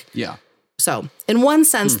 Nick. Yeah. So in one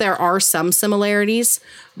sense, there are some similarities.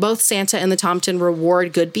 Both Santa and the Tomten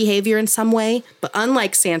reward good behavior in some way, but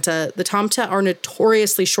unlike Santa, the Tomten are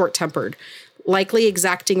notoriously short-tempered, likely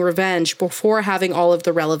exacting revenge before having all of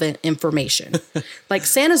the relevant information. Like,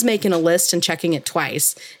 Santa's making a list and checking it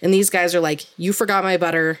twice, and these guys are like, you forgot my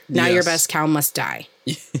butter, now your best cow must die.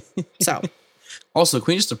 So. Also,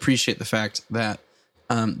 can we just appreciate the fact that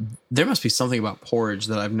there must be something about porridge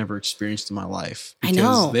that I've never experienced in my life. I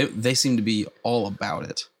know. They seem to be all about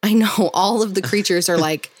it. I know. All of the creatures are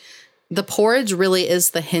like, the porridge really is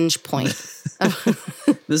the hinge point.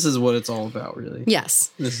 This is what it's all about, really.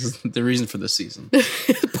 Yes. This is the reason for the season.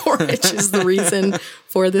 Porridge is the reason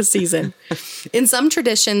for the season. In some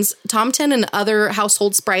traditions, Tomten and other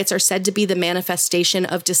household sprites are said to be the manifestation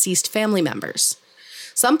of deceased family members.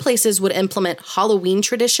 Some places would implement Halloween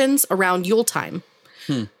traditions around Yuletime,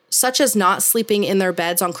 such as not sleeping in their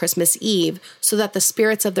beds on Christmas Eve so that the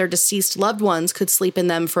spirits of their deceased loved ones could sleep in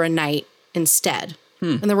them for a night instead.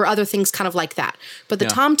 And there were other things kind of like that. But the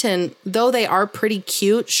Tomten, though they are pretty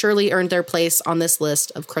cute, surely earned their place on this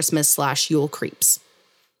list of Christmas/Yule creeps.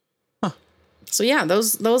 Huh. So yeah,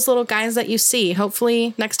 those little guys that you see,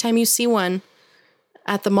 hopefully next time you see one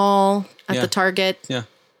at the mall, at the Target,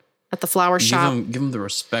 at the flower shop. Give them the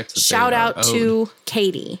respect that Shout they are out owed. to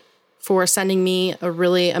Katie for sending me a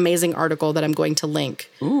really amazing article that I'm going to link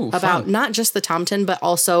about not just the Tomten, but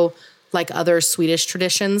also like other Swedish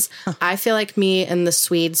traditions. I feel like me and the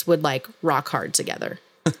Swedes would like rock hard together.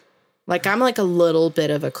 Like, I'm like a little bit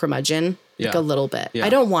of a curmudgeon. Like a little bit. Yeah. I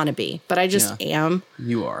don't want to be, but I just am.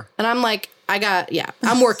 You are. And I'm like,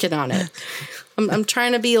 I'm working on it. I'm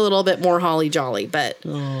trying to be a little bit more holly jolly, but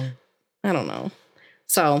I don't know.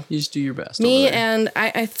 So you just do your best. And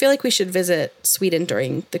I feel like we should visit Sweden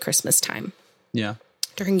during the Christmas time. Yeah.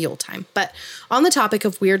 During Yule time. But on the topic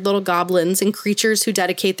of weird little goblins and creatures who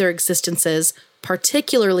dedicate their existences,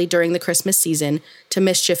 particularly during the Christmas season, to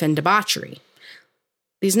mischief and debauchery.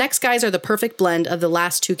 These next guys are the perfect blend of the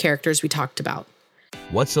last two characters we talked about.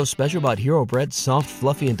 What's so special about Hero Bread's soft,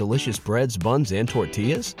 fluffy, and delicious breads, buns, and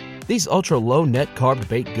tortillas? These ultra-low net-carb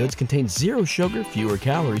baked goods contain zero sugar, fewer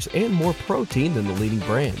calories, and more protein than the leading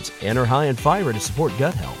brands, and are high in fiber to support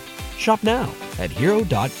gut health. Shop now at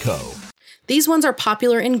hero.co. These ones are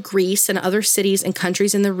popular in Greece and other cities and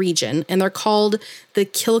countries in the region, and they're called the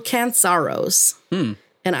Kilkantzaros.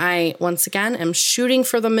 And I, once again, am shooting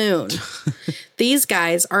for the moon. These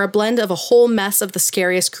guys are a blend of a whole mess of the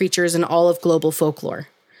scariest creatures in all of global folklore.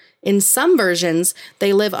 In some versions,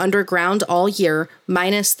 they live underground all year,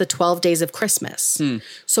 minus the 12 days of Christmas.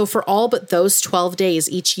 So for all but those 12 days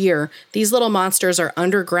each year, these little monsters are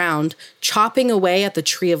underground, chopping away at the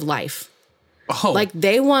tree of life. Oh. Like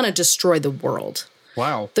they want to destroy the world.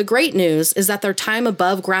 Wow. The great news is that their time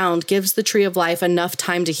above ground gives the tree of life enough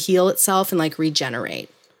time to heal itself and like regenerate.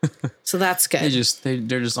 So that's good.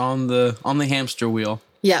 They're just on the hamster wheel.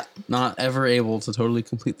 Yep. Not ever able to totally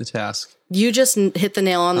complete the task. You just hit the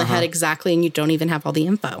nail on the head exactly, and you don't even have all the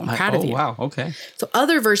info. I'm proud of you. Oh, wow. Okay. So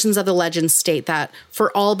other versions of the legend state that for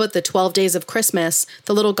all but the 12 days of Christmas,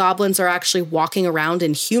 the little goblins are actually walking around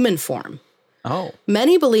in human form. Oh.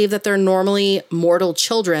 Many believe that they're normally mortal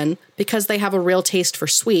children because they have a real taste for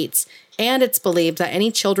sweets, and it's believed that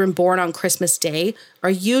any children born on Christmas Day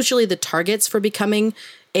are usually the targets for becoming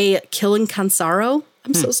a Kilkantzaro.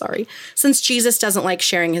 I'm so sorry. Since Jesus doesn't like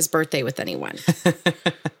sharing his birthday with anyone.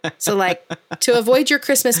 So, like, to avoid your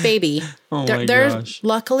Christmas baby,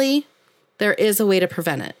 luckily, there is a way to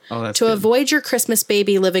prevent it. Oh, that's to good. avoid your Christmas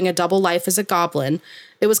baby living a double life as a goblin,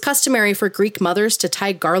 it was customary for Greek mothers to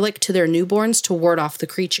tie garlic to their newborns to ward off the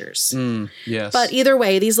creatures. Yes. But either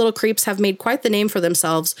way, these little creeps have made quite the name for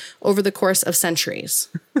themselves over the course of centuries,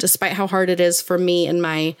 despite how hard it is for me and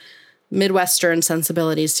my Midwestern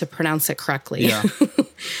sensibilities to pronounce it correctly. Yeah.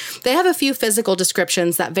 They have a few physical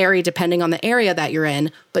descriptions that vary depending on the area that you're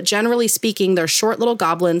in, but generally speaking, they're short little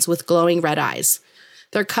goblins with glowing red eyes.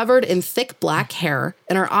 They're covered in thick black hair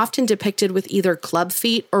and are often depicted with either club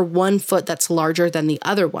feet or one foot that's larger than the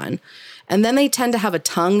other one. And then they tend to have a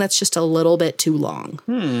tongue that's just a little bit too long.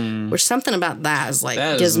 Which something about that is like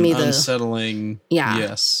that gives is me the unsettling. Yeah.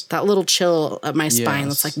 Yes. That little chill up my spine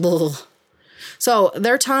that's like, ugh. So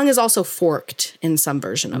their tongue is also forked in some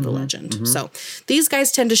version of the legend. So these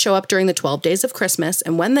guys tend to show up during the 12 days of Christmas.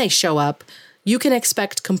 And when they show up, you can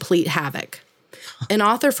expect complete havoc. An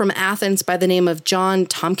author from Athens by the name of John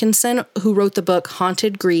Tompkinson, who wrote the book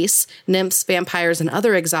Haunted Greece, Nymphs, Vampires, and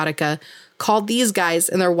Other Exotica, called these guys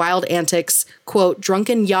and their wild antics, quote,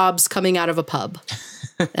 drunken yobs coming out of a pub,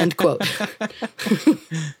 end quote.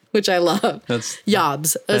 Which I love.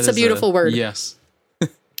 Yobs. It's a beautiful word. Yes.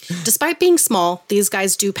 Despite being small, these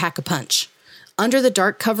guys do pack a punch. Under the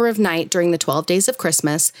dark cover of night during the 12 days of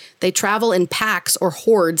Christmas, they travel in packs or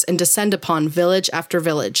hordes and descend upon village after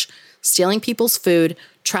village, stealing people's food,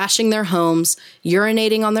 trashing their homes,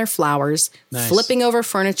 urinating on their flowers, flipping over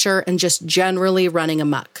furniture, and just generally running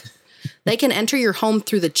amok. They can enter your home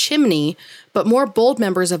through the chimney, but more bold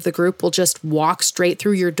members of the group will just walk straight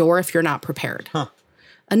through your door if you're not prepared.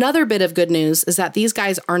 Another bit of good news is that these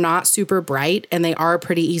guys are not super bright and they are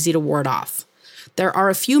pretty easy to ward off. There are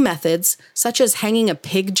a few methods, such as hanging a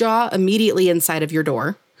pig jaw immediately inside of your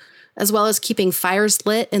door, as well as keeping fires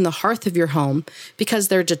lit in the hearth of your home because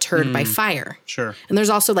they're deterred by fire. Sure. And there's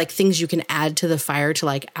also like things you can add to the fire to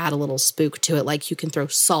like add a little spook to it. Like you can throw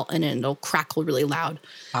salt in it and it'll crackle really loud,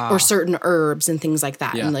 or certain herbs and things like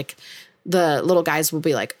that. Yeah. And like the little guys will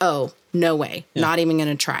be like, oh, no way. Yeah. Not even going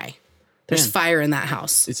to try. There's fire in that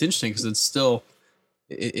house. It's interesting because it's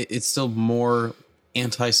still more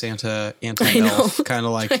anti-Santa, anti-elf, kind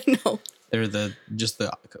of like I know. They're the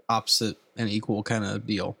opposite and equal kind of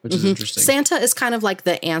deal, which is interesting. Santa is kind of like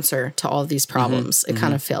the answer to all of these problems. It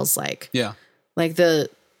kind of feels like. Yeah. Like the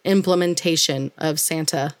implementation of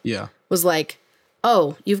Santa was like,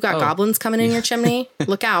 oh, you've got goblins coming in your chimney?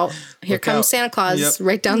 Look out. Here comes Santa Claus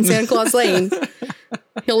right down Santa Claus Lane.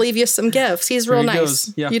 He'll leave you some gifts. He's real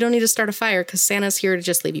nice. Yeah. You don't need to start a fire because Santa's here to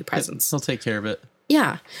just leave you presents. He'll take care of it.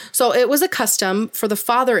 Yeah. So it was a custom for the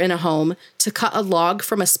father in a home to cut a log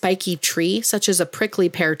from a spiky tree, such as a prickly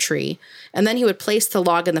pear tree, and then he would place the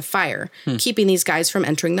log in the fire, keeping these guys from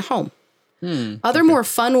entering the home. Other more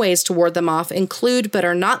fun ways to ward them off include, but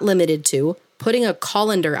are not limited to, putting a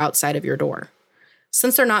colander outside of your door.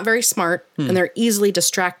 Since they're not very smart and they're easily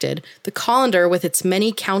distracted, the colander with its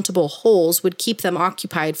many countable holes would keep them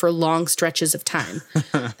occupied for long stretches of time,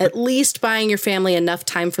 at least buying your family enough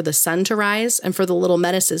time for the sun to rise and for the little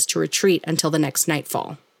menaces to retreat until the next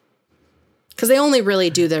nightfall. Because they only really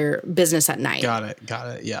do their business at night. Got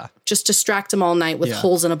it, yeah. Just distract them all night with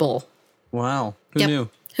holes in a bowl. Wow, who knew?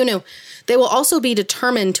 Who knew? They will also be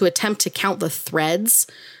determined to attempt to count the threads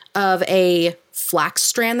of a flax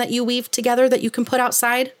strand that you weave together that you can put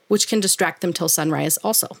outside, which can distract them till sunrise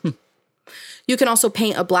also. You can also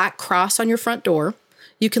paint a black cross on your front door.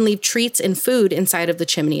 You can leave treats and food inside of the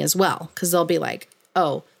chimney as well, because they'll be like,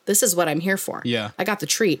 oh, this is what I'm here for. Yeah. I got the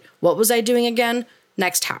treat. What was I doing again?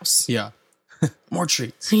 Next house. Yeah. More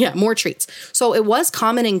treats. Yeah, more treats. So it was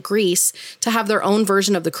common in Greece to have their own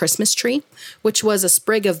version of the Christmas tree, which was a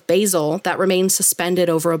sprig of basil that remained suspended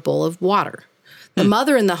over a bowl of water. The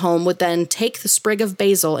mother in the home would then take the sprig of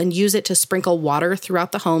basil and use it to sprinkle water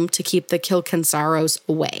throughout the home to keep the Kilkansaros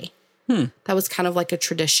away. That was kind of like a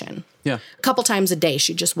tradition. Yeah. A couple times a day,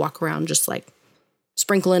 she'd just walk around just like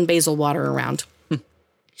sprinkling basil water around.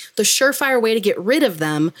 The surefire way to get rid of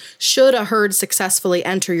them, should a herd successfully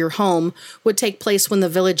enter your home, would take place when the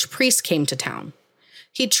village priest came to town.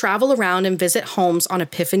 He'd travel around and visit homes on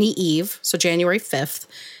Epiphany Eve, so January 5th.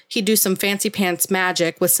 He'd do some fancy pants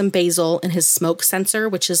magic with some basil and his smoke censer,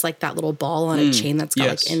 which is like that little ball on a chain that's got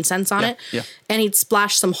like incense on it. Yeah. And he'd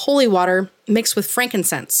splash some holy water mixed with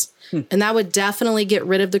frankincense. And that would definitely get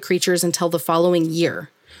rid of the creatures until the following year,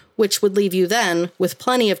 which would leave you then with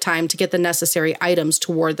plenty of time to get the necessary items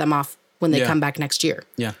to ward them off when they come back next year.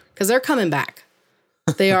 Yeah. Because they're coming back.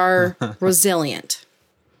 They are resilient.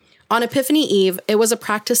 On Epiphany Eve, it was a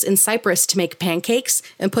practice in Cyprus to make pancakes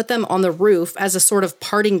and put them on the roof as a sort of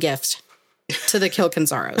parting gift to the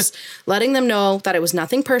Kilkansaros, letting them know that it was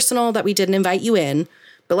nothing personal, that we didn't invite you in,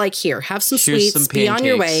 but like, here, have some sweets, some be on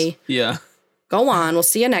your way. Yeah. Go on, we'll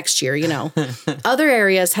see you next year, you know. Other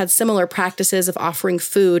areas had similar practices of offering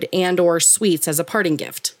food and or sweets as a parting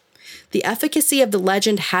gift. The efficacy of the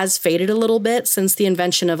legend has faded a little bit since the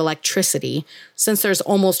invention of electricity, since there's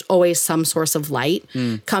almost always some source of light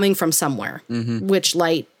coming from somewhere, which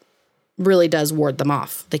light really does ward them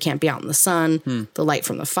off. They can't be out in the sun, the light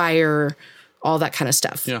from the fire, all that kind of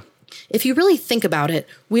stuff. Yeah. If you really think about it,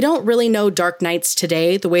 we don't really know dark nights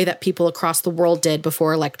today the way that people across the world did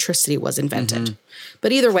before electricity was invented.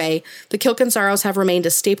 But either way, the Kilkansaros have remained a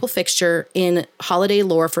staple fixture in holiday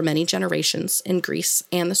lore for many generations in Greece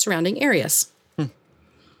and the surrounding areas.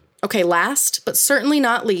 Okay, last, but certainly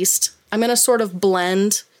not least, I'm going to sort of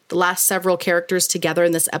blend the last several characters together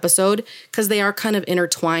in this episode because they are kind of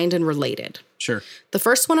intertwined and related. Sure. The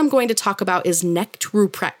first one I'm going to talk about is Necht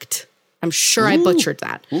Ruprecht. I'm sure I butchered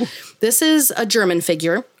that. This is a German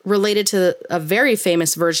figure related to a very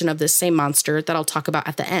famous version of this same monster that I'll talk about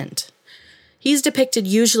at the end. He's depicted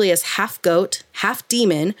usually as half goat, half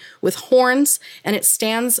demon, with horns, and it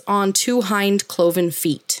stands on two hind cloven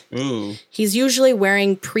feet. Ooh. He's usually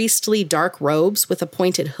wearing priestly dark robes with a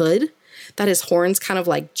pointed hood that his horns kind of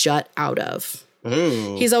like jut out of.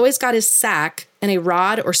 Ooh. He's always got his sack and a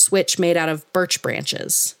rod or switch made out of birch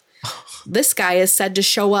branches. This guy is said to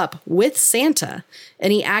show up with Santa,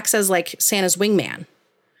 and he acts as like Santa's wingman.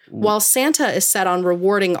 While Santa is set on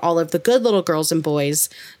rewarding all of the good little girls and boys,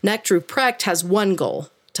 Necht Ruprecht has one goal: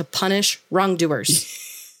 to punish wrongdoers.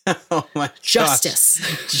 Oh my gosh. Justice.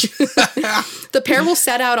 The pair will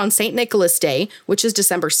set out on St. Nicholas Day, which is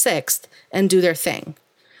December 6th, and do their thing.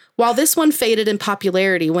 While this one faded in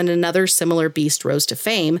popularity when another similar beast rose to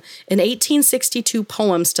fame, an 1862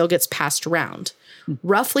 poem still gets passed around.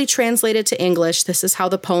 Roughly translated to English, this is how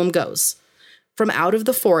the poem goes. From out of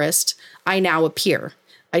the forest, I now appear.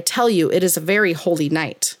 I tell you, it is a very holy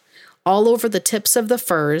night. All over the tips of the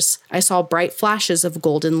firs, I saw bright flashes of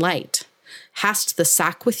golden light. Hast the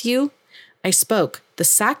sack with you? I spoke. The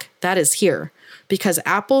sack, that is here, because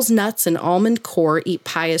apples, nuts, and almond core eat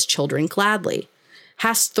pious children gladly.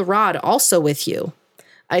 Hast the rod also with you?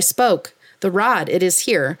 I spoke. The rod, it is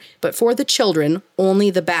here, but for the children, only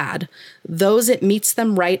the bad. Those it meets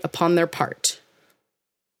them right upon their part.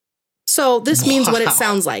 So this means what it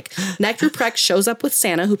sounds like. Necht Ruprecht shows up with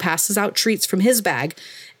Santa, who passes out treats from his bag,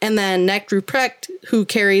 and then Necht Ruprecht, who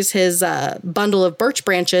carries his bundle of birch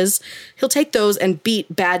branches, he'll take those and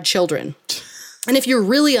beat bad children. And if you're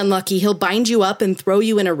really unlucky, he'll bind you up and throw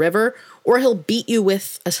you in a river or he'll beat you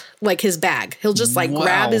with his bag. He'll just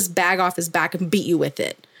grab his bag off his back and beat you with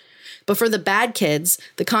it. But for the bad kids,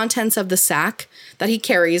 the contents of the sack that he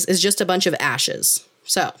carries is just a bunch of ashes.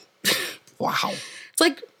 So, wow.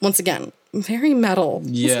 It's once again, very metal.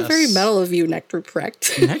 Yes. It's very metal of you, Nectar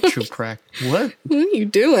Prect. Nectar Prect. What? What are you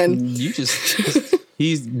doing?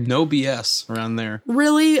 He's no BS around there.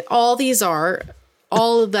 Really, all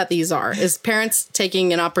that these are is parents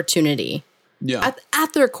taking an opportunity. Yeah.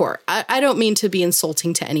 At their core. I don't mean to be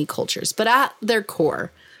insulting to any cultures, but at their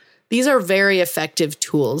core, these are very effective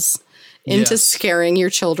tools into scaring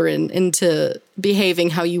your children into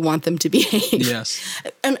behaving how you want them to behave. Yes.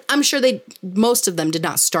 And I'm sure most of them did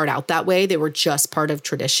not start out that way. They were just part of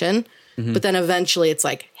tradition. Mm-hmm. But then eventually it's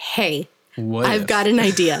like, hey, I've got an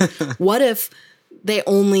idea. What if they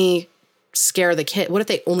only scare the kid? What if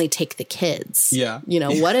they only take the kids? Yeah.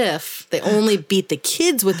 What if they only beat the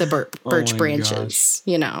kids with the birch branches?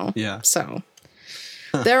 Gosh. Yeah. So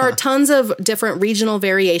there are tons of different regional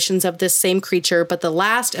variations of this same creature, but the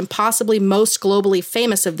last and possibly most globally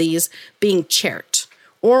famous of these being Chert,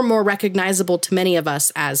 or more recognizable to many of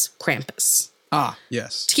us as Krampus. Ah,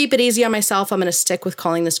 yes. To keep it easy on myself, I'm going to stick with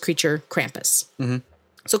calling this creature Krampus. Mm-hmm.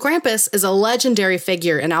 So Krampus is a legendary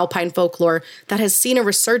figure in Alpine folklore that has seen a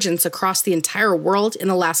resurgence across the entire world in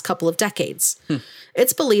the last couple of decades.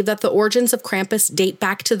 It's believed that the origins of Krampus date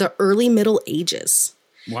back to the early Middle Ages.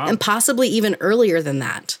 Wow. And possibly even earlier than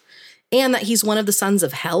that. And that he's one of the sons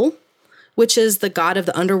of Hel, which is the god of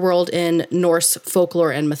the underworld in Norse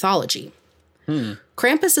folklore and mythology.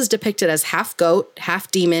 Krampus is depicted as half goat,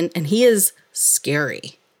 half demon, and he is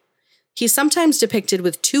scary. He's sometimes depicted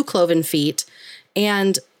with 2 cloven feet,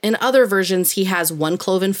 and in other versions, he has 1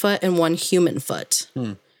 cloven foot and 1 human foot.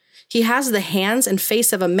 He has the hands and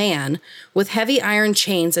face of a man with heavy iron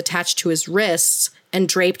chains attached to his wrists and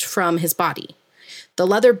draped from his body. The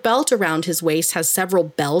leather belt around his waist has several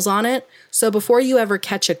bells on it, so before you ever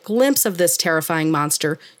catch a glimpse of this terrifying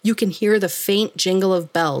monster, you can hear the faint jingle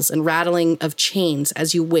of bells and rattling of chains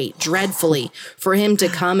as you wait dreadfully for him to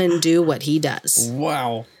come and do what he does.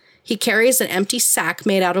 Wow. He carries an empty sack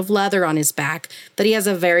made out of leather on his back that he has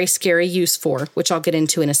a very scary use for, which I'll get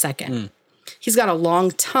into in a second. He's got a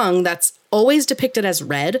long tongue that's always depicted as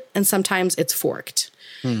red, and sometimes it's forked.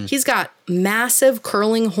 He's got massive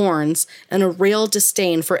curling horns and a real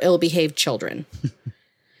disdain for ill-behaved children.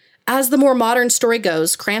 As the more modern story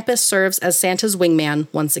goes, Krampus serves as Santa's wingman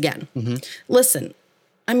once again. Listen,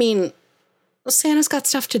 Santa's got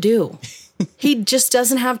stuff to do. He just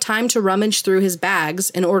doesn't have time to rummage through his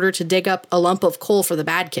bags in order to dig up a lump of coal for the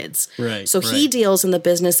bad kids. Right. So he deals in the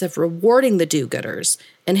business of rewarding the do-gooders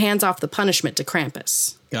and hands off the punishment to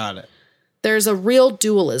Krampus. Got it. There's a real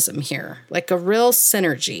dualism here, like a real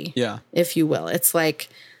synergy, if you will. It's like,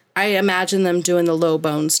 I imagine them doing the low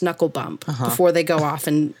bones knuckle bump before they go off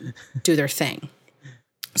and do their thing.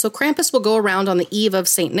 So Krampus will go around on the eve of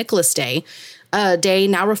St. Nicholas Day, a day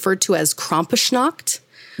now referred to as Krampusnacht,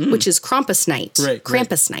 which is Krampus night,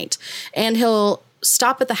 Krampus night. And he'll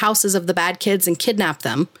stop at the houses of the bad kids and kidnap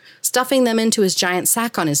them, stuffing them into his giant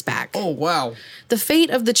sack on his back. Oh, wow. The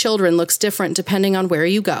fate of the children looks different depending on where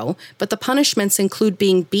you go, but the punishments include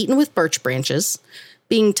being beaten with birch branches,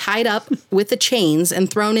 being tied up with the chains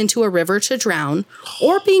and thrown into a river to drown,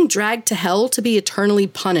 or being dragged to hell to be eternally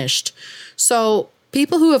punished. So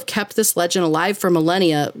people who have kept this legend alive for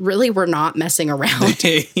millennia really were not messing around.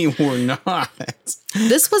 They were not.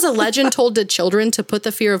 This was a legend told to children to put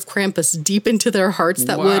the fear of Krampus deep into their hearts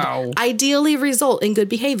that would ideally result in good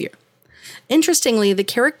behavior. Interestingly, the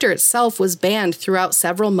character itself was banned throughout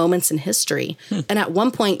several moments in history, and at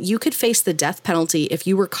one point you could face the death penalty if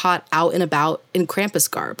you were caught out and about in Krampus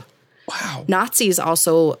garb. Wow. Nazis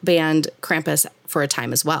also banned Krampus for a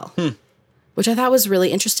time as well, which I thought was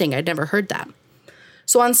really interesting. I'd never heard that.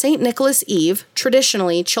 So on St. Nicholas Eve,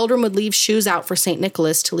 traditionally, children would leave shoes out for St.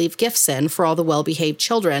 Nicholas to leave gifts in for all the well-behaved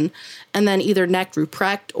children, and then either Neck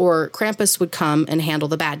Ruprecht or Krampus would come and handle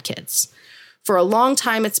the bad kids. For a long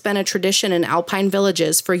time, it's been a tradition in Alpine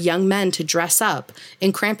villages for young men to dress up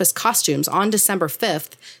in Krampus costumes on December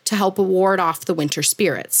 5th to help ward off the winter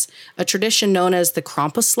spirits, a tradition known as the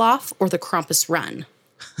Krampuslauf or the Krampus Run.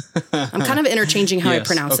 I'm kind of interchanging how I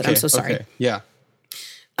pronounce it. I'm so sorry. Okay. Yeah.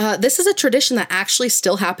 This is a tradition that actually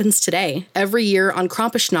still happens today, every year on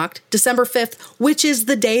Krampusnacht, December 5th, which is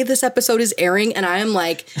the day this episode is airing, and I am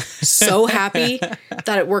so happy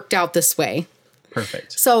that it worked out this way.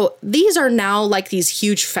 Perfect. So these are now like these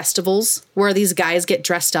huge festivals where these guys get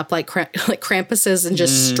dressed up like Krampuses and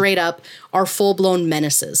just straight up are full-blown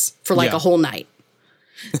menaces for a whole night.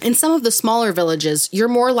 In some of the smaller villages, you're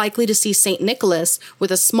more likely to see St. Nicholas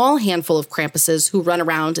with a small handful of Krampuses who run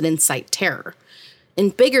around and incite terror. In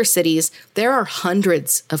bigger cities, there are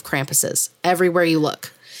hundreds of Krampuses everywhere you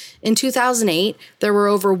look. In 2008, there were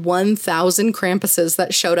over 1,000 Krampuses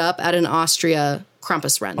that showed up at an Austria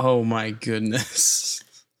Krampus run. Oh my goodness.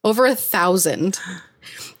 Over 1,000.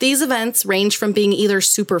 These events range from being either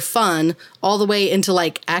super fun all the way into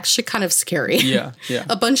like actually kind of scary. Yeah.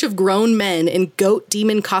 A bunch of grown men in goat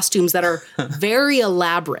demon costumes that are very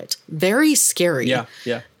elaborate, very scary.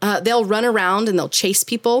 Yeah. They'll run around and they'll chase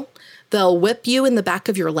people. They'll whip you in the back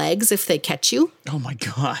of your legs if they catch you. Oh my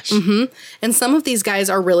gosh. Mm-hmm. And some of these guys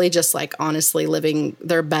are really just like honestly living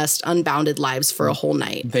their best unbounded lives for a whole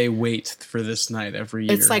night. They wait for this night every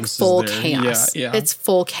year. It's like full chaos. Yeah. It's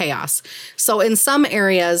full chaos. So in some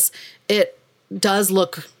areas, it does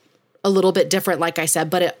look a little bit different, like I said,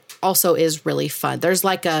 but it also is really fun. There's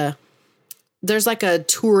like a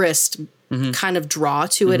tourist kind of draw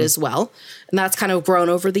to it as well. And that's kind of grown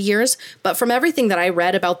over the years. But from everything that I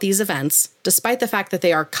read about these events, despite the fact that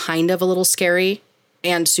they are kind of a little scary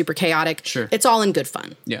and super chaotic, it's all in good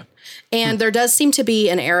fun. Yeah. And there does seem to be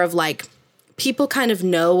an air of like, people kind of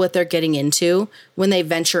know what they're getting into when they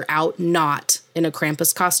venture out not in a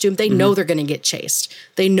Krampus costume. They know they're going to get chased.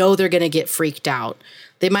 They know they're going to get freaked out.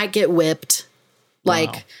 They might get whipped.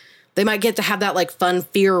 Like, they might get to have that like fun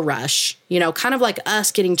fear rush, you know, kind of like us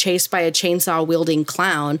getting chased by a chainsaw wielding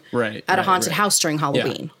clown at a haunted house during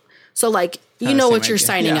Halloween. Yeah. So like, you know what you're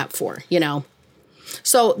signing up for, you know?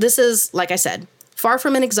 So this is, like I said, far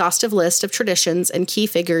from an exhaustive list of traditions and key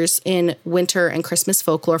figures in winter and Christmas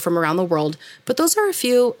folklore from around the world, but those are a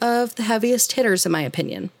few of the heaviest hitters in my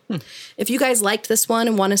opinion. If you guys liked this one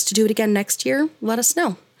and want us to do it again next year, let us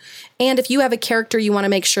know. And if you have a character you want to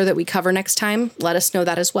make sure that we cover next time, let us know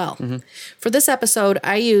that as well. For this episode,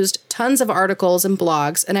 I used tons of articles and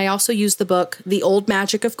blogs, and I also used the book The Old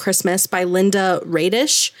Magic of Christmas by Linda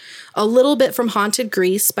Radish, a little bit from Haunted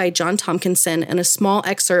Greece by John Tompkinson, and a small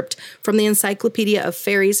excerpt from the Encyclopedia of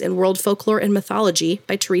Fairies and World Folklore and Mythology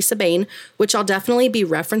by Teresa Bain, which I'll definitely be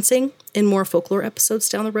referencing in more folklore episodes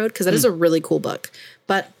down the road, because that is a really cool book.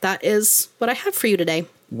 But that is what I have for you today.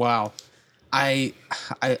 Wow. I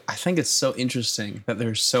think it's so interesting that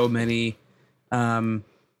there's so many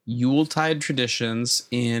Yuletide traditions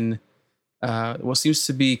in what seems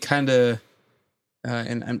to be kind of,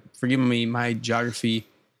 and forgive me, my geography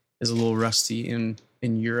is a little rusty in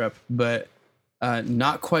Europe, but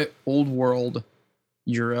not quite old world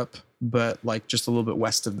Europe, but like just a little bit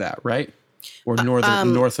west of that, right? Or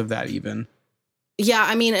north of that even. Yeah,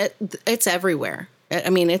 I mean, it's everywhere. I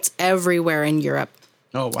mean, it's everywhere in Europe.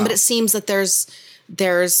 Oh, wow. But it seems that there's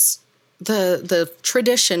the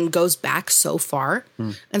tradition goes back so far.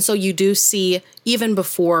 And so you do see, even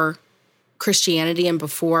before Christianity and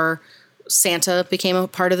before Santa became a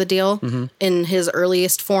part of the deal in his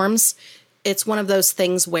earliest forms, it's one of those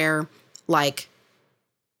things where like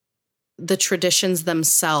the traditions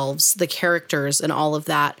themselves, the characters and all of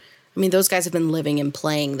that, I mean, those guys have been living and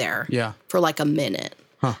playing there for like a minute.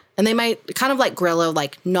 And they might kind of like Grillo,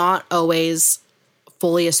 like not always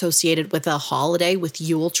fully associated with a holiday, with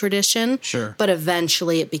Yule tradition. Sure. But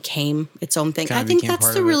eventually it became its own thing. I think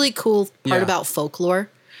that's the really cool part about folklore.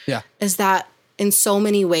 Yeah. Is that in so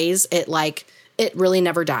many ways it really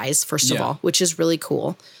never dies, first of all, which is really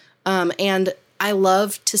cool. And I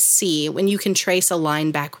love to see when you can trace a line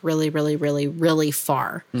back really, really, really, really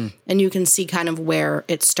far. And you can see kind of where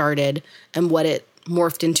it started and what it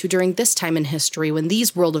morphed into during this time in history when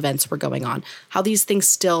these world events were going on, how these things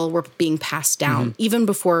still were being passed down even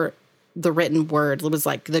before the written word was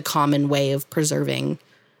like the common way of preserving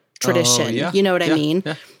tradition. You know what I mean?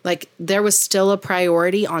 Yeah. Like there was still a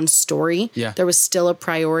priority on story. Yeah. There was still a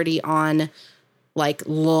priority on like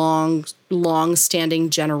long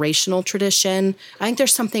standing generational tradition. I think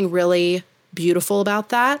there's something really beautiful about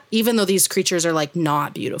that, even though these creatures are like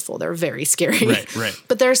not beautiful. They're very scary. Right.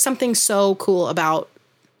 But there's something so cool about,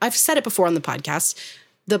 I've said it before on the podcast,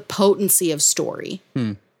 the potency of story.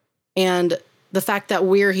 And the fact that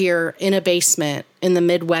we're here in a basement in the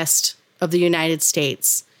Midwest of the United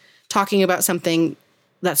States talking about something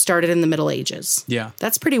that started in the Middle Ages. Yeah.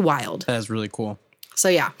 That's pretty wild. That is really cool. So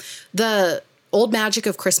yeah, the Old Magic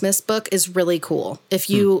of Christmas book is really cool. If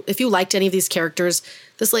you liked any of these characters,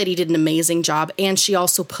 this lady did an amazing job, and she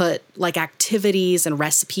also put like activities and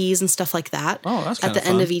recipes and stuff like that at the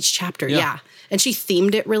end of each chapter. Yeah. And she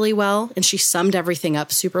themed it really well, and she summed everything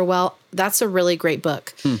up super well. That's a really great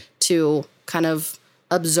book to kind of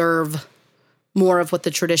observe more of what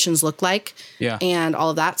the traditions look like and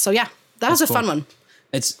all of that. So yeah, that was a fun one.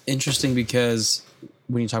 It's interesting because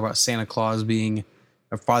when you talk about Santa Claus being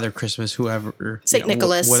or Father Christmas, whoever, Saint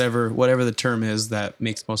Nicholas, whatever the term is that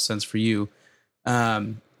makes most sense for you.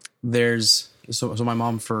 There's so my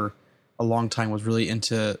mom for a long time was really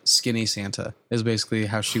into skinny Santa, is basically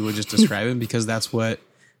how she would just describe him, because that's what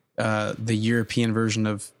the European version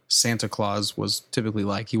of Santa Claus was typically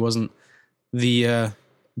like. He wasn't the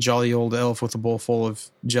jolly old elf with a bowl full of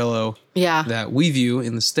Jell-O that we view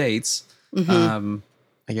in the States.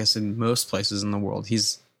 I guess in most places in the world,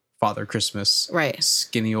 he's Father Christmas, right?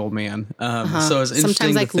 Skinny old man. So it's interesting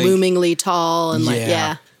sometimes like loomingly tall and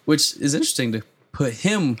which is interesting to put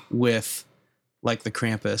him with like the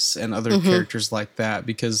Krampus and other characters like that,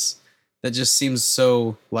 because that just seems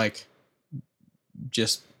so like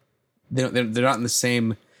just they're not in the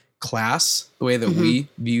same class the way that we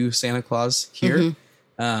view Santa Claus here.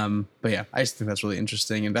 But yeah, I just think that's really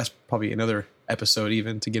interesting, and that's probably another episode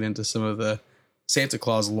even to get into some of the Santa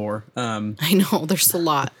Claus lore. I know there's a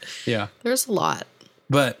lot. Yeah, there's a lot.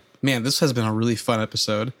 But man, this has been a really fun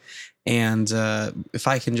episode, and if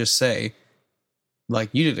I can just say, like,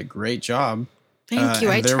 you did a great job. Thank you.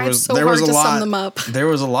 I tried so hard to sum them up. There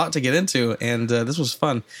was a lot to get into, and this was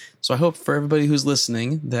fun. So I hope for everybody who's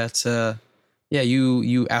listening that,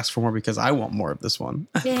 you ask for more, because I want more of this one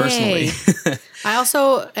personally. I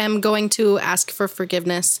also am going to ask for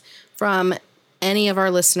forgiveness from any of our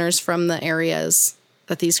listeners from the areas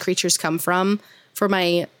that these creatures come from for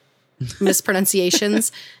my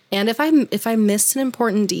mispronunciations. And if I miss an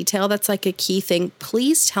important detail that's like a key thing,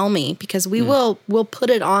 please tell me, because we'll put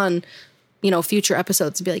it on, future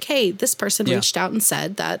episodes and be like, hey, this person reached out and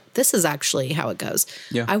said that this is actually how it goes.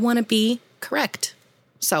 Yeah. I want to be correct.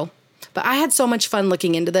 So, but I had so much fun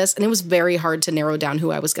looking into this, and it was very hard to narrow down who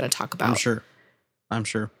I was going to talk about. I'm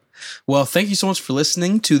sure. Well, thank you so much for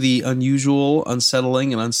listening to the unusual,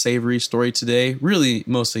 unsettling, and unsavory story today. Really,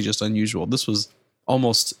 mostly just unusual. This was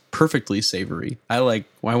almost perfectly savory. I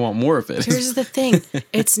want more of it. Here's the thing.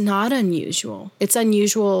 It's not unusual. It's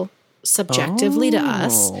unusual subjectively to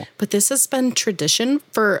us, but this has been tradition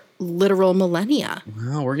for literal millennia.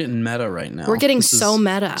 Wow, we're getting meta right now. We're getting so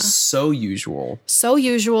meta. So usual. So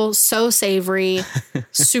usual, so savory,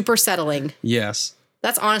 super settling. Yes.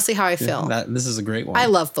 That's honestly how I feel. This is a great one. I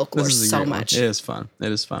love folklore so much. It is fun.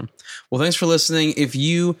 It is fun. Well, thanks for listening. If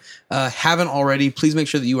you haven't already, please make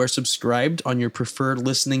sure that you are subscribed on your preferred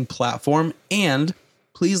listening platform, and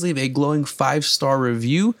please leave a glowing 5-star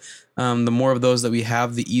review. The more of those that we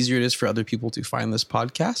have, the easier it is for other people to find this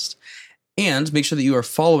podcast. And make sure that you are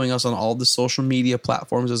following us on all the social media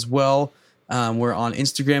platforms as well. We're on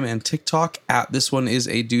Instagram and TikTok at This One Is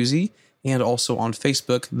a Doozy, and also on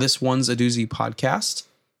Facebook, This One's a Doozy Podcast.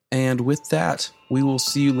 And with that, we will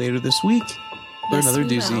see you later this week for another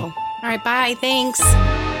doozy. All right, bye. Thanks.